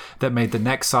consequences that made the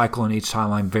next cycle in each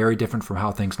timeline very different from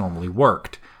how things normally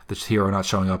worked. The hero not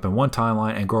showing up in one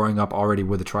timeline and growing up already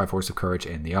with the Triforce of Courage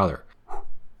in the other.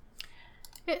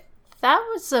 That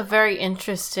was a very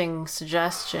interesting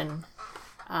suggestion.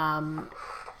 In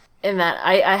that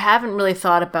I haven't really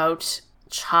thought about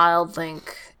Child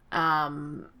Link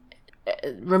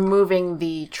removing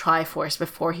the Triforce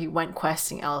before he went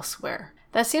questing elsewhere.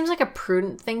 That seems like a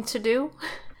prudent thing to do.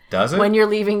 Does it? When you're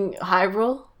leaving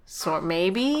Hyrule. So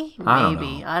maybe.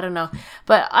 I don't know.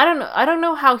 But I don't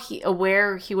know how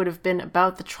aware he would have been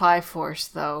about the Triforce,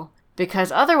 though.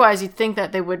 Because otherwise you'd think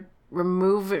that they would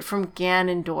remove it from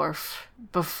Ganondorf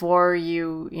before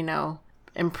you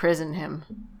imprison him.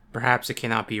 Perhaps it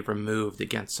cannot be removed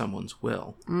against someone's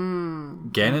will.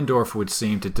 Ganondorf would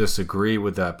seem to disagree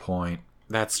with that point.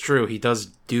 That's true. He does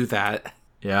do that.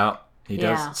 Yeah, he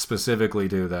does specifically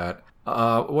do that.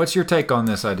 What's your take on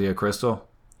this idea, Crystal?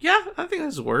 Yeah, I think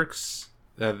this works.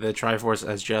 The Triforce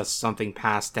as just something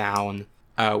passed down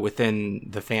within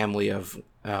the family of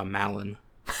Malon.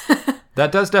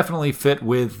 That does definitely fit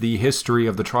with the history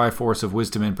of the Triforce of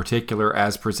Wisdom in particular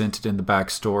as presented in the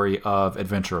backstory of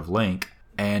Adventure of Link.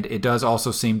 And it does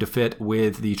also seem to fit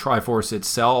with the Triforce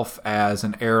itself as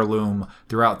an heirloom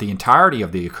throughout the entirety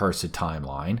of the Accursed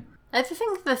timeline. I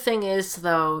think the thing is,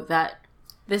 though, that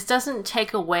this doesn't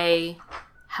take away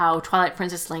how Twilight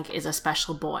Princess Link is a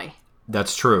special boy.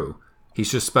 That's true.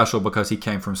 He's just special because he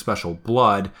came from special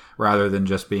blood rather than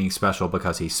just being special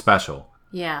because he's special.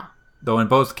 Yeah. Though in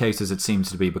both cases it seems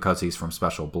to be because he's from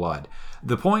special blood.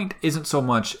 The point isn't so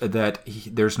much that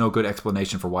there's no good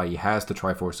explanation for why he has the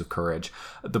Triforce of Courage.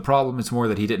 The problem is more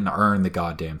that he didn't earn the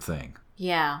goddamn thing.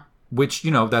 Yeah. Which,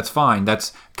 that's fine.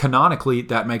 That's canonically,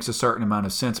 that makes a certain amount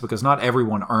of sense because not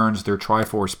everyone earns their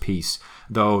Triforce piece,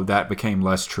 though that became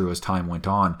less true as time went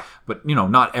on. But,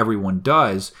 not everyone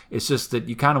does. It's just that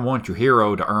you kind of want your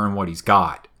hero to earn what he's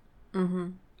got. Mm-hmm.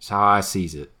 That's how I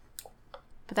sees it.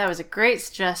 But that was a great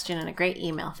suggestion and a great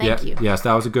email. Thank you. Yes,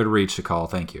 that was a good read, Shakal.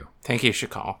 Thank you. Thank you,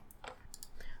 Shakal.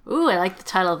 Ooh, I like the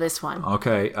title of this one.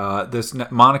 Okay,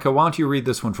 Monica, why don't you read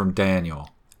this one from Daniel?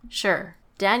 Sure.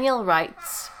 Daniel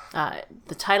writes,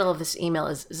 the title of this email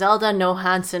is Zelda No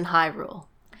Hansen Hyrule.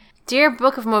 Dear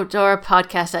Book of Modora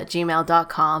podcast at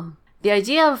gmail.com. The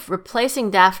idea of replacing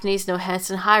Daphne's No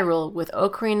Hansen Hyrule with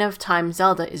Ocarina of Time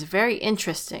Zelda is very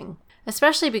interesting,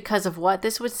 especially because of what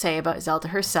this would say about Zelda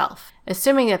herself,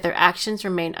 assuming that their actions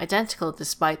remain identical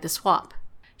despite the swap.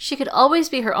 She could always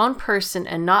be her own person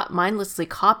and not mindlessly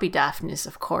copy Daphne's,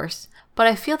 of course, but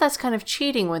I feel that's kind of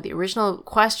cheating when the original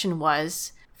question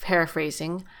was,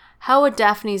 paraphrasing, how would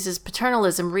Daphne's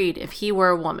paternalism read if he were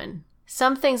a woman?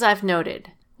 Some things I've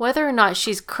noted. Whether or not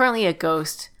she's currently a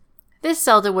ghost, this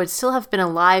Zelda would still have been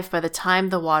alive by the time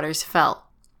the waters fell.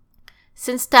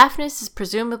 Since Daphnis is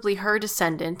presumably her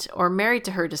descendant, or married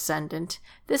to her descendant,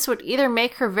 this would either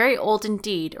make her very old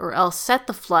indeed, or else set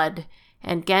the flood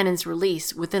and Ganon's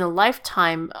release within a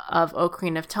lifetime of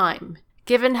Ocarina of Time.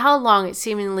 Given how long it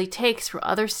seemingly takes for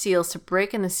other seals to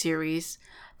break in the series,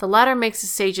 the latter makes the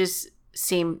sages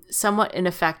seem somewhat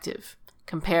ineffective.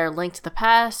 Compare Link to the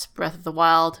Past, Breath of the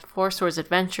Wild, Four Swords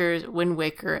Adventures, Wind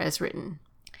Waker as written.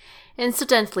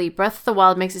 Incidentally, Breath of the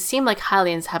Wild makes it seem like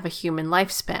Hylians have a human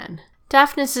lifespan.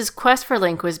 Daphnis' quest for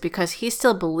Link was because he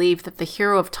still believed that the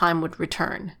hero of time would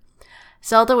return.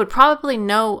 Zelda would probably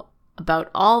know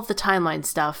about all of the timeline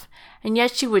stuff, and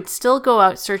yet she would still go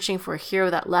out searching for a hero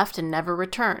that left and never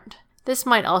returned. This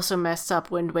might also mess up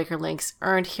Wind Waker Link's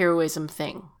earned heroism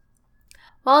thing.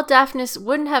 While Daphnis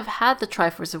wouldn't have had the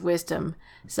Triforce of Wisdom,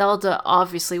 Zelda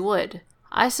obviously would.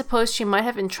 I suppose she might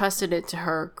have entrusted it to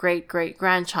her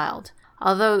great-great-grandchild,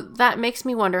 although that makes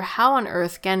me wonder how on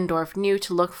earth Ganondorf knew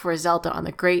to look for Zelda on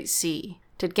the Great Sea.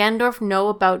 Did Ganondorf know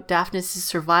about Daphnis'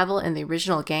 survival in the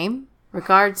original game?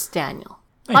 Regards, Daniel.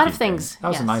 Thank a lot you, of things. Dan. That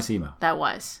was a nice email. That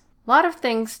was. A lot of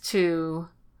things to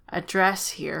address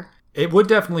here. It would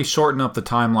definitely shorten up the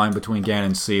timeline between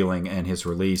Ganon's sealing and his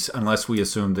release, unless we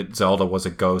assume that Zelda was a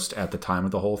ghost at the time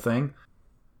of the whole thing.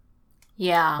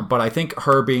 Yeah. But I think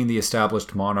her being the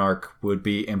established monarch would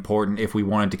be important if we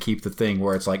wanted to keep the thing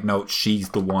where it's like, no, she's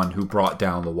the one who brought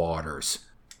down the waters.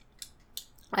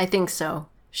 I think so.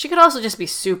 She could also just be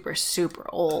super, super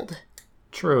old.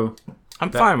 True.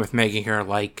 I'm fine with making her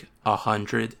like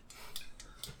 100.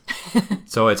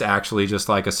 So it's actually just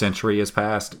like a century has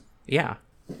passed? Yeah.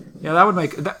 Yeah, that would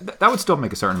make that would still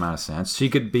make a certain amount of sense. She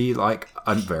could be like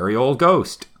a very old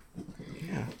ghost.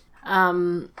 Yeah.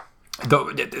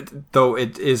 Though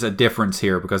it is a difference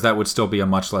here because that would still be a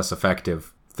much less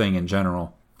effective thing in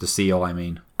general. The seal, I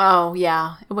mean. Oh,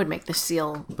 yeah. It would make the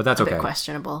seal but that's a okay. bit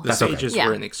questionable. The sages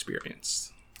were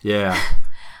inexperienced. Yeah.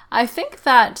 I think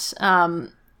that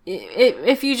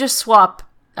if you just swap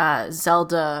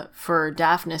Zelda for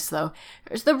Daphnis, though,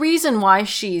 the reason why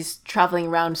she's traveling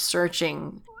around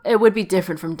searching it would be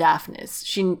different from Daphne's.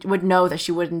 She would know that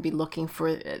she wouldn't be looking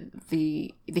for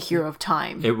the hero of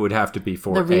time. It would have to be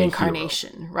for the a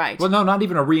reincarnation, hero. Right? Well, no, not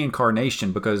even a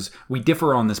reincarnation, because we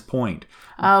differ on this point.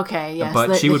 Okay, yes.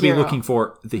 But she would hero. be looking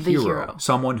for the hero,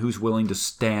 someone who's willing to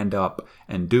stand up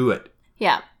and do it.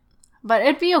 Yeah, but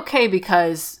it'd be okay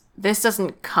because this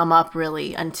doesn't come up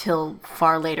really until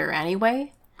far later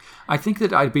anyway. I think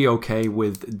that I'd be okay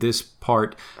with this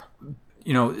part.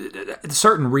 You know,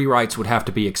 certain rewrites would have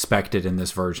to be expected in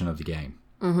this version of the game.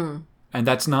 Mm-hmm. And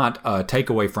that's not a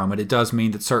takeaway from it. It does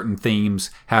mean that certain themes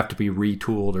have to be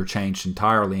retooled or changed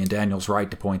entirely, and Daniel's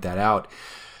right to point that out.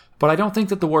 But I don't think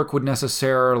that the work would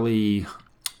necessarily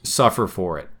suffer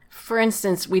for it. For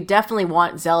instance, we definitely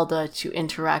want Zelda to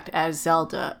interact as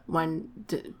Zelda when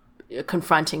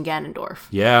confronting Ganondorf.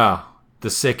 Yeah, the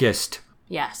sickest.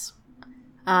 Yes.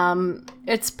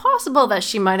 It's possible that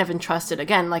she might have entrusted,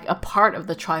 again, like a part of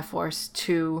the Triforce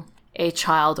to a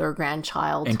child or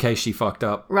grandchild. In case she fucked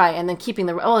up. Right, and then keeping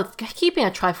a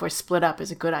Triforce split up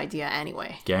is a good idea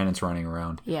anyway. Ganon's running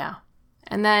around. Yeah.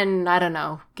 And then, I don't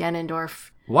know,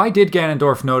 Ganondorf. Why did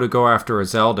Ganondorf know to go after a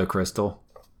Zelda, Crystal?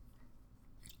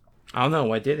 I don't know.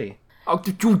 Why did he? Oh,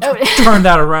 turn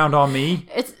that around on me.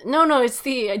 It's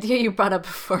the idea you brought up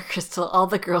before, Crystal. All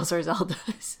the girls are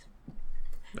Zeldas.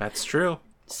 That's true.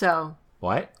 So.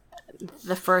 What?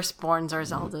 The firstborns are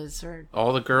Zeldas. Or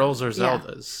all the girls are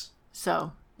Zeldas. Yeah.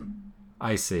 So.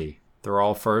 I see. They're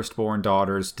all firstborn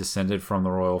daughters descended from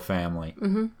the royal family.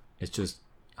 Mm-hmm. It's just,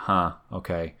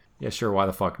 okay. Yeah, sure, why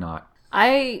the fuck not?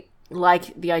 I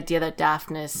like the idea that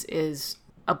Daphnis is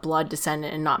a blood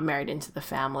descendant and not married into the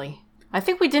family. I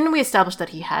think we establish that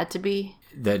he had to be?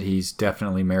 That he's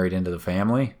definitely married into the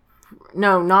family?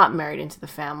 No, not married into the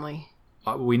family.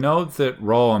 We know that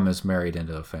Rolam is married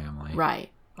into the family.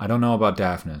 Right. I don't know about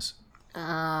Daphnis.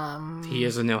 He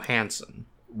is a Johansson.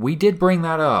 We did bring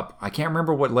that up. I can't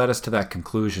remember what led us to that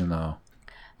conclusion, though.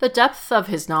 The depth of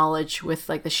his knowledge with,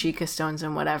 like, the Sheikah stones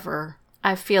and whatever,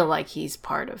 I feel like he's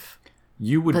part of...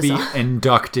 You would be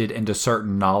inducted into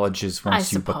certain knowledges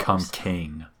once you become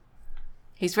king.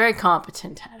 He's very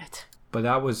competent at it. But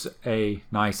that was a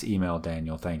nice email,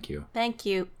 Daniel. Thank you. Thank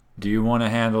you. Do you want to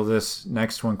handle this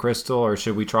next one, Crystal, or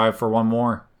should we try for one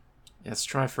more? Let's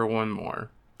try for one more.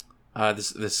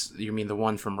 This you mean the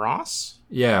one from Ross?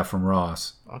 Yeah, from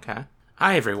Ross. Okay.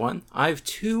 Hi, everyone. I have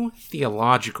 2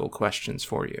 theological questions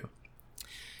for you.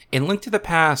 In Link to the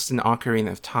Past and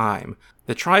Ocarina of Time,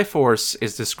 the Triforce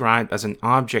is described as an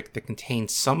object that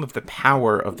contains some of the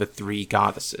power of the 3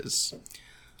 goddesses.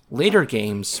 Later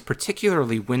games,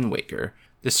 particularly Wind Waker,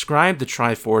 describe the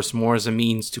Triforce more as a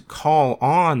means to call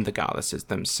on the goddesses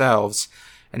themselves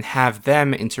and have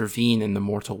them intervene in the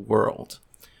mortal world.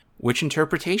 Which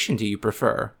interpretation do you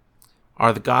prefer?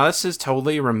 Are the goddesses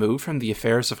totally removed from the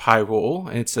affairs of Hyrule,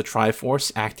 and it's the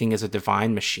Triforce acting as a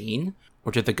divine machine?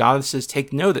 Or did the goddesses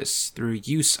take notice through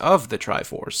use of the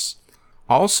Triforce?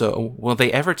 Also, will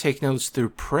they ever take notice through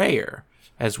prayer,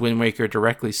 as Wind Waker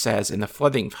directly says in the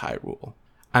flooding of Hyrule?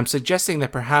 I'm suggesting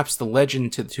that perhaps the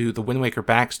legend to the Wind Waker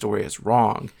backstory is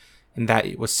wrong, and that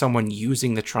it was someone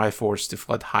using the Triforce to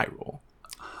flood Hyrule.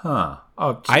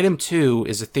 Item 2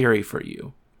 is a theory for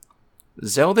you.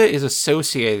 Zelda is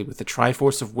associated with the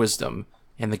Triforce of Wisdom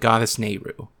and the goddess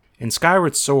Nehru. In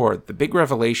Skyward Sword, the big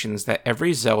revelation is that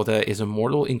every Zelda is a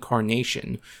mortal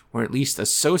incarnation, or at least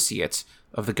associate,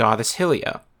 of the goddess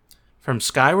Hylia. From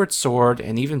Skyward Sword,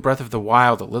 and even Breath of the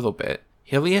Wild a little bit,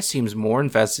 Hylia seems more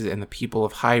invested in the people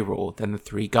of Hyrule than the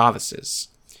 3 goddesses.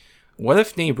 What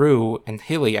if Nehru and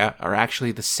Hylia are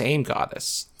actually the same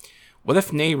goddess? What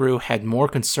if Nehru had more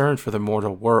concern for the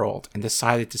mortal world and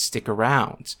decided to stick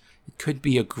around? It could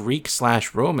be a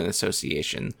Greek/Roman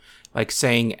association, like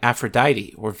saying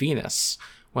Aphrodite or Venus,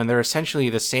 when they're essentially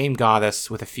the same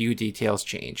goddess with a few details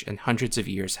change and hundreds of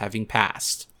years having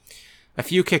passed. A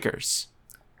few kickers.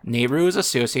 Nehru is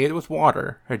associated with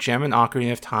water. Her gem in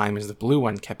Ocarina of Time is the blue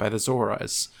one kept by the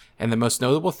Zoras, and the most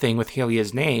notable thing with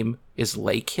Hylia's name is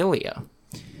Lake Hylia.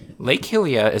 Lake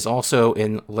Hylia is also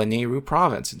in Lanayru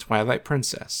province in Twilight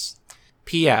Princess.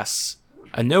 P.S.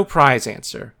 A no prize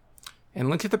answer. In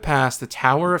Link to the Past, the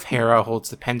Tower of Hera holds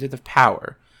the Pendant of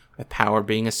Power, with power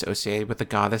being associated with the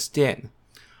goddess Din.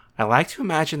 I like to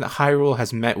imagine that Hyrule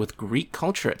has met with Greek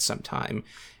culture at some time,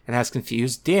 and has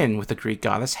confused Din with the Greek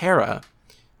goddess Hera.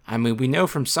 I mean, we know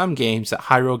from some games that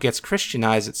Hyrule gets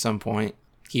Christianized at some point.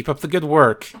 Keep up the good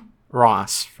work.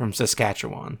 Ross from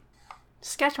Saskatchewan.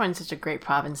 Saskatchewan is such a great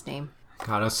province name.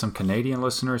 Got us some Canadian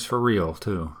listeners for real,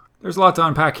 too. There's a lot to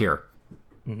unpack here.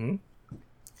 Mm-hmm.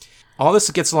 All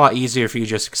this gets a lot easier if you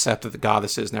just accept that the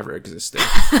goddesses never existed.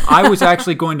 I was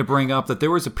actually going to bring up that there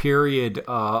was a period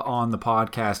on the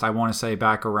podcast, I want to say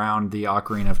back around the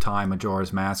Ocarina of Time,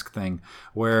 Majora's Mask thing,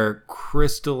 where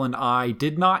Crystal and I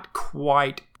did not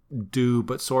quite do,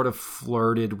 but sort of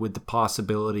flirted with the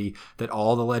possibility that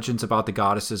all the legends about the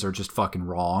goddesses are just fucking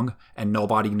wrong, and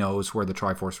nobody knows where the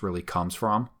Triforce really comes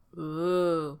from.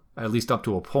 Ooh. At least up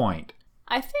to a point.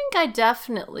 I think I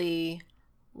definitely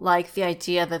like the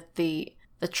idea that the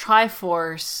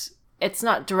Triforce, it's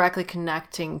not directly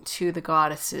connecting to the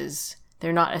goddesses.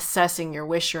 They're not assessing your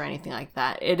wish or anything like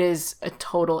that. It is a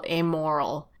total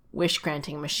amoral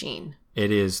wish-granting machine.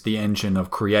 It is the engine of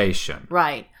creation.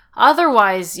 Right.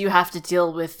 Otherwise, you have to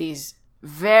deal with these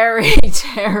very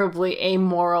terribly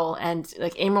amoral and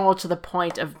amoral to the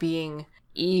point of being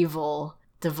evil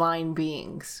divine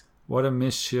beings. What a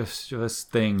mischievous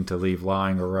thing to leave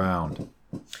lying around.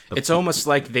 It's almost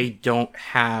like they don't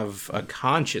have a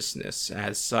consciousness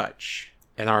as such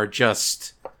and are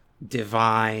just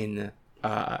divine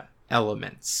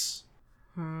elements.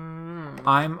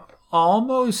 I'm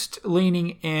almost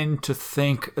leaning in to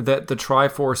think that the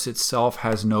Triforce itself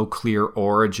has no clear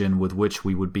origin with which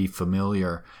we would be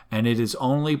familiar, and it is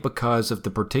only because of the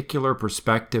particular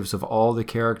perspectives of all the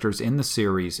characters in the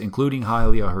series, including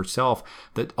Hylia herself,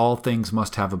 that all things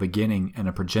must have a beginning and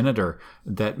a progenitor.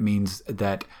 That means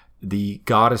that the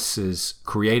goddesses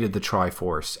created the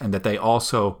Triforce, and that they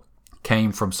also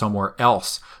came from somewhere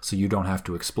else, so you don't have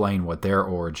to explain what their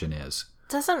origin is.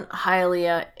 Doesn't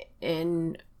Hylia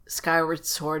in Skyward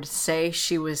Sword say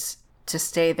she was to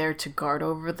stay there to guard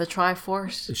over the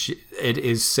Triforce? It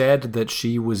is said that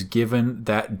she was given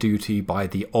that duty by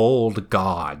the old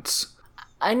gods.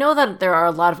 I know that there are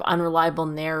a lot of unreliable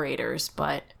narrators,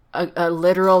 but a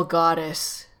literal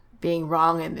goddess being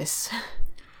wrong in this.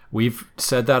 We've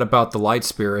said that about the light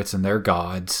spirits and their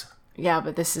gods. Yeah,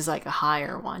 but this is like a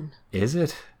higher one. Is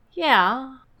it?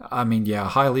 Yeah. I mean, yeah,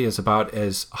 Hylia is about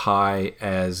as high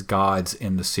as gods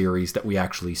in the series that we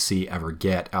actually see ever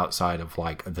get outside of,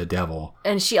 like, the devil.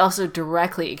 And she also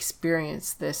directly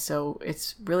experienced this, so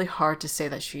it's really hard to say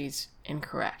that she's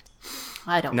incorrect.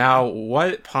 I don't know. Now,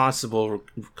 what possible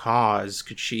cause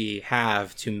could she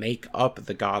have to make up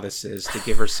the goddesses to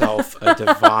give herself a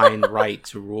divine right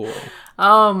to rule?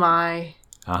 Oh my.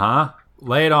 Uh-huh.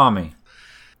 Lay it on me.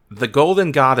 The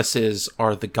golden goddesses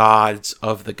are the gods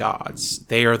of the gods.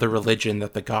 They are the religion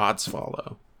that the gods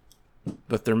follow.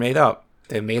 But they're made up.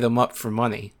 They made them up for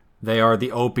money. They are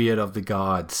the opiate of the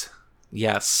gods.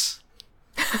 Yes.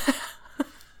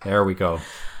 There we go.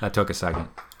 That took a second.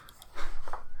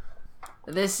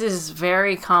 This is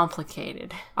very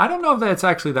complicated. I don't know if that's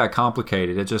actually that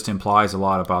complicated. It just implies a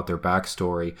lot about their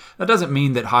backstory. That doesn't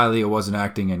mean that Hylia wasn't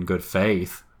acting in good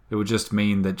faith. It would just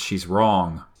mean that she's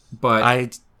wrong.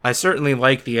 But I certainly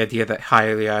like the idea that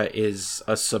Hylia is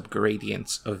a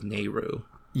subgradient of Nehru.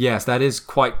 Yes, that is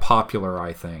quite popular,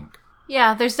 I think.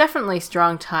 Yeah, there's definitely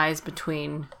strong ties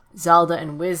between Zelda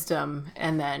and Wisdom,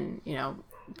 and then,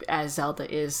 as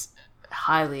Zelda is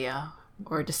Hylia,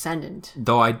 or a descendant.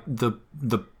 Though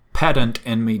the pedant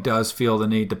in me does feel the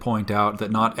need to point out that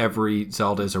not every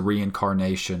Zelda is a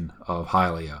reincarnation of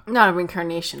Hylia. Not a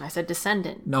reincarnation, I said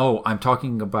descendant. No, I'm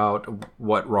talking about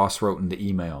what Ross wrote in the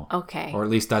email. Okay. Or at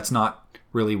least that's not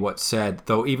really what's said.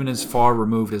 Though even as far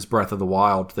removed as Breath of the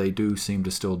Wild, they do seem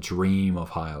to still dream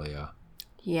of Hylia.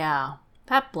 Yeah,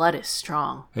 that blood is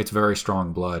strong. It's very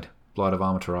strong blood. Blood of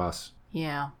Amaterasu.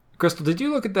 Yeah. Crystal, did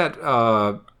you look at that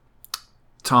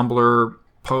Tumblr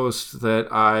post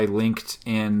that I linked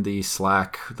in the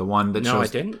Slack? The one that shows... No, I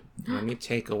didn't. Let me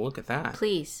take a look at that.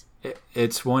 Please.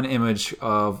 It's one image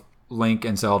of Link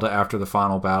and Zelda after the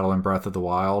final battle in Breath of the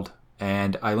Wild.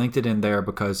 And I linked it in there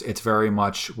because it's very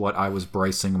much what I was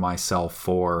bracing myself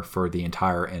for the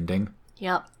entire ending.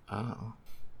 Yep.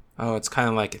 Oh, it's kind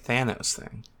of like a Thanos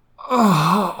thing.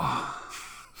 Oh.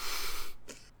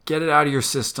 Get it out of your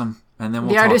system, and then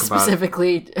we'll talk about it. The artist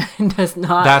specifically does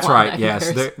not. That's want right.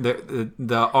 Yes,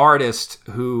 the artist,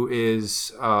 who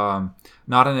is not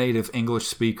a native English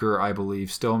speaker, I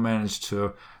believe, still managed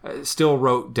to still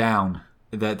wrote down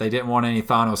that they didn't want any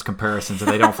Thanos comparisons,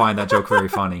 and they don't find that joke very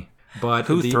funny. But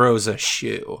who throws a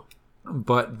shoe?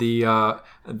 But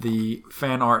the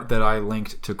fan art that I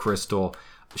linked to Crystal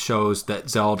shows that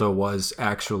Zelda was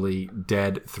actually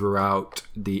dead throughout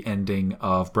the ending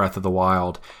of Breath of the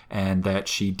Wild, and that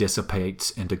she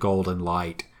dissipates into golden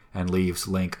light and leaves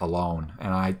Link alone.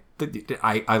 And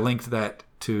I linked that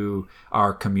to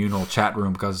our communal chat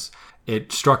room because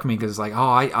it struck me, because like,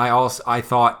 I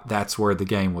thought that's where the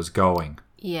game was going.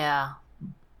 Yeah.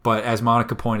 But as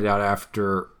Monica pointed out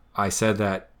after I said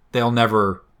that, they'll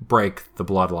never break the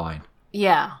bloodline.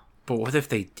 Yeah. But what if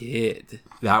they did?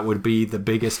 That would be the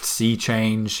biggest sea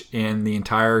change in the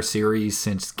entire series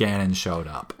since Ganon showed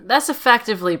up. That's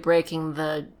effectively breaking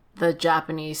the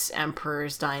Japanese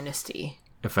emperor's dynasty.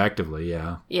 Effectively,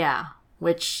 yeah. Yeah.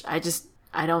 Which I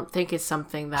don't think is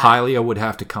something that... Hylia would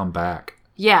have to come back.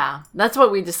 Yeah. That's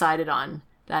what we decided on.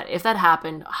 That if that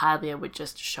happened, Hylia would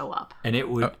just show up. And it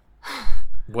would...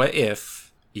 What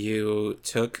if you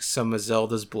took some of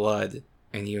Zelda's blood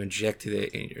and you injected it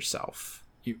in yourself?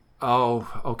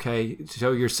 Okay.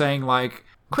 So you're saying like...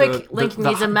 Quick, Link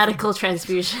needs a medical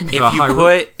transfusion.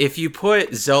 If you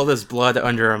put Zelda's blood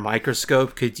under a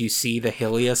microscope, could you see the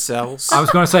Hylia cells? I was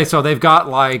going to say, so they've got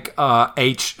like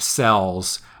H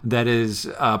cells that is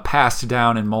passed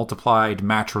down and multiplied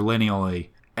matrilineally.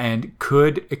 And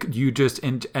could you just...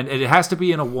 and it has to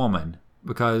be in a woman,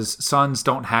 because sons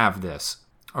don't have this.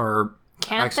 Or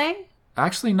Can't they?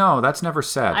 Actually, no, that's never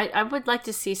said. I would like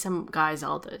to see some guy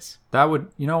Zeldas. That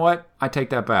would... You know what? I take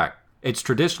that back. It's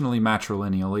traditionally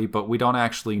matrilineally, but we don't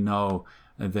actually know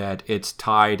that it's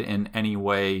tied in any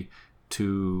way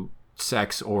to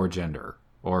sex or gender,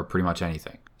 or pretty much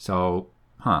anything. So,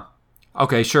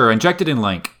 Okay, sure, inject it in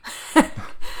Link.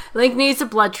 Link needs a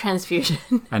blood transfusion.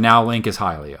 And now Link is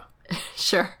Hylia.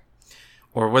 Sure.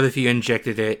 Or what if you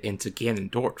injected it into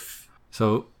Ganondorf?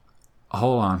 So,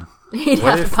 hold on. He'd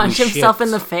have to punch himself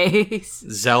in the face.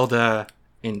 Zelda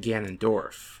in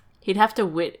Ganondorf. He'd have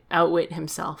to outwit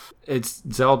himself. It's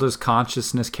Zelda's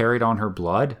consciousness carried on her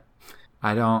blood?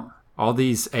 All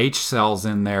these H cells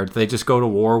in there, they just go to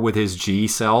war with his G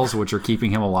cells, which are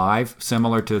keeping him alive,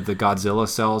 similar to the Godzilla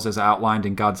cells as outlined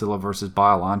in Godzilla vs.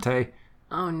 Biollante.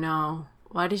 Oh no.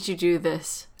 Why did you do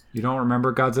this? You don't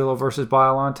remember Godzilla vs.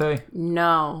 Biollante?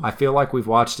 No. I feel like we've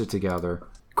watched it together.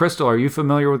 Crystal, are you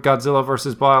familiar with Godzilla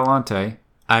vs. Biollante?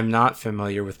 I'm not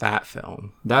familiar with that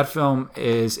film. That film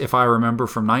is, if I remember,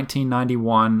 from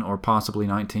 1991 or possibly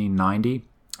 1990.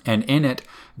 And in it,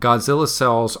 Godzilla's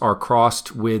cells are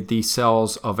crossed with the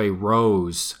cells of a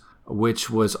rose, which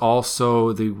was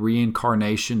also the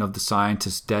reincarnation of the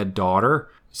scientist's dead daughter.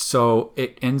 So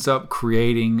it ends up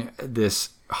creating this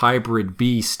hybrid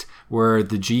beast where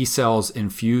the G cells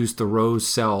infuse the rose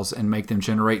cells and make them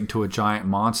generate into a giant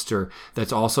monster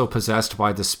that's also possessed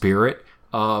by the spirit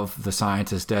of the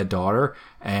scientist's dead daughter.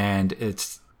 And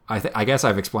it's... I guess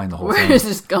I've explained the whole thing. Where is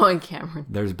this going, Cameron?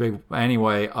 There's big...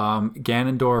 Anyway,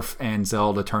 Ganondorf and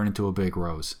Zelda turn into a big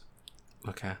rose.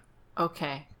 Okay.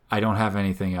 I don't have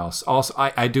anything else. Also,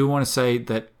 I do want to say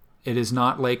that it is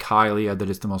not Lake Hylia that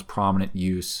is the most prominent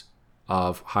use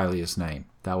of Hylia's name.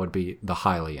 That would be the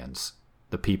Hylians,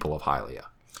 the people of Hylia.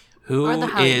 Who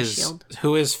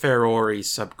is Ferori's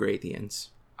subgradients?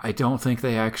 I don't think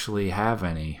they actually have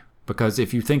any. Because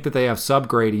if you think that they have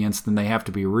subgradients, then they have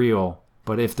to be real.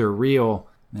 But if they're real,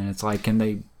 then it's like, can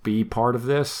they be part of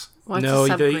this? No,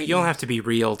 you don't have to be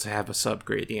real to have a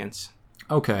subgradient.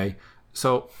 Okay,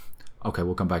 so... Okay,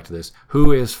 we'll come back to this.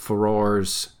 Who is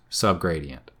Feror's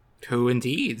subgradient? Who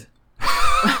indeed?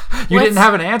 You didn't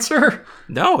have an answer?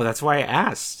 No, that's why I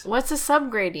asked. What's a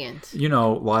subgradient? You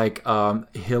know, like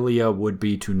Hylia would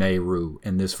be to Nehru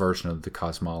in this version of the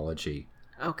cosmology.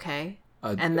 Okay.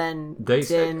 And then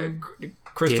Din...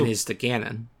 Din is the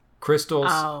Ganon. Crystals...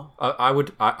 Oh.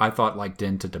 I thought like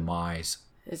Din to Demise.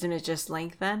 Isn't it just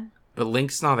Link then? But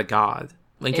Link's not a god.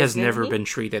 Link has never been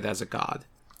treated as a god.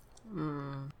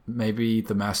 Maybe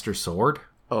the Master Sword?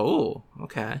 Oh,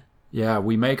 okay. Yeah,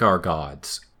 we make our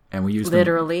gods. And we use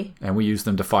literally. And we use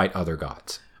them to fight other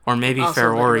gods. Or maybe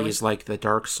Ferori is like the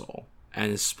Dark Soul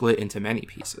and is split into many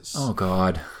pieces. Oh,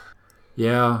 God.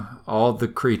 Yeah, all the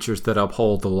creatures that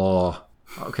uphold the law.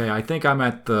 Okay, I think I'm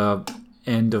at the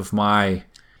end of my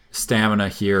stamina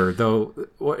here, though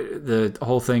the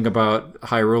whole thing about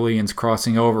Hyruleans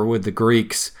crossing over with the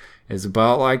Greeks is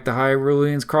about like the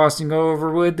Hyruleans crossing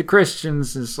over with the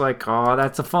Christians. It's like, oh,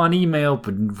 that's a fun email,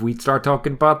 but if we start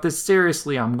talking about this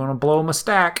seriously, I'm going to blow my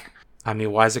stack. I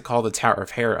mean, why is it called the Tower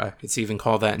of Hera? It's even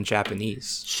called that in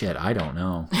Japanese. Shit, I don't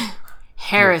know.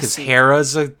 Heresy.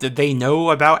 Because they know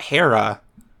about Hera.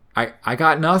 I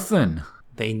got nothing.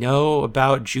 They know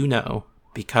about Juno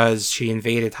because she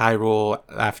invaded Hyrule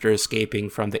after escaping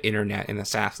from the internet in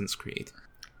Assassin's Creed.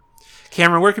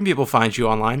 Cameron, where can people find you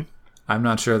online? I'm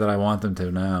not sure that I want them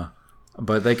to now.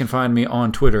 But they can find me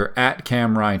on Twitter at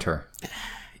CamWriter.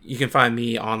 You can find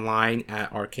me online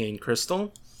at Arcane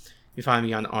Crystal. You find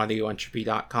me on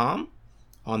audioentropy.com,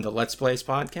 on the Let's Plays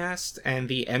podcast, and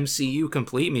the MCU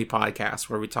Complete Me podcast,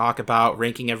 where we talk about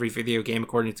ranking every video game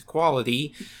according to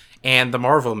quality and the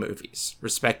Marvel movies,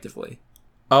 respectively.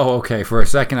 Oh, okay. For a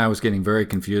second, I was getting very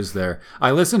confused there.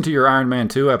 I listened to your Iron Man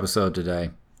 2 episode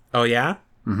today. Oh, yeah?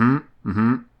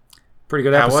 Mm-hmm. Pretty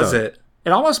good How episode. was it? It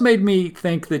almost made me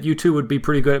think that you two would be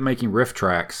pretty good at making riff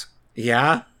tracks.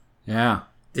 Yeah? Yeah.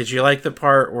 Did you like the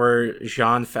part where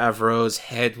Jean Favreau's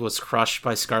head was crushed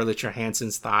by Scarlett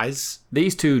Johansson's thighs?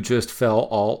 These two just fell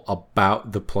all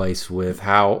about the place with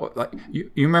how... Like, you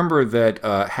remember that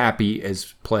Happy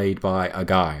is played by a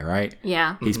guy, right?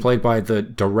 Yeah. He's played by the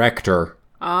director.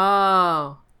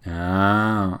 Oh.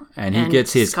 Oh. And he And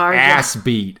gets his ScarJo. ass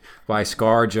beat by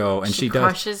ScarJo. And She she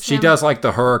crushes him? does like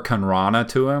the Hurricane Rana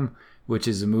to him, which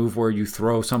is a move where you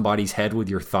throw somebody's head with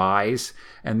your thighs.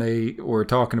 And they were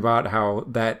talking about how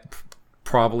that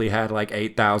probably had like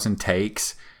 8,000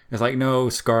 takes. It's like, no,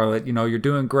 Scarlett, you're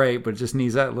doing great, but it just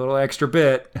needs that little extra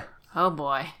bit. Oh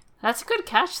boy. That's a good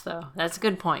catch, though. That's a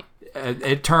good point.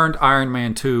 It turned Iron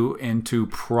Man 2 into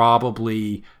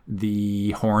probably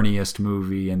the horniest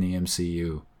movie in the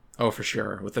MCU. Oh, for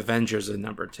sure. With Avengers at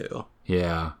number 2.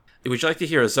 Yeah. Would you like to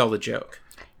hear a Zelda joke?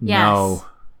 Yes. No.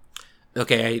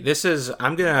 Okay,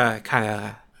 I'm gonna kind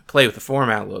of play with the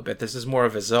format a little bit. This is more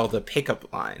of a Zelda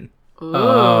pickup line.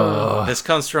 Ooh. This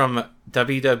comes from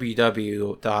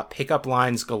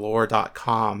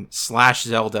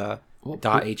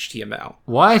www.pickuplinesgalore.com/zelda.html.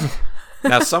 What?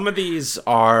 Now, some of these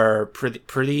are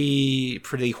pretty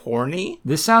horny.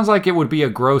 This sounds like it would be a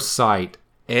gross site.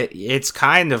 It's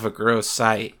kind of a gross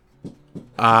site.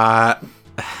 But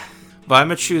I'm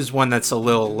gonna choose one that's a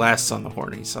little less on the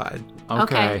horny side.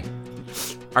 Okay.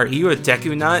 Are you a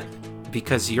Deku Nut?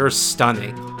 Because you're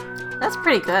stunning. That's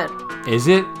pretty good. Is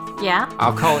it? Yeah.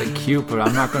 I'll call it cute, but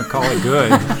I'm not going to call it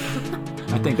good.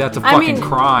 I think that's a fucking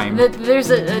crime. There's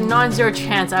a non-zero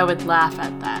chance I would laugh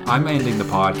at that. I'm ending the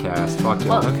podcast. Fuck you.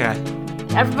 Well- Okay.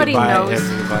 Everybody Goodbye, knows.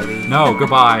 everybody. No,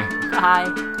 goodbye.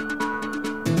 Bye.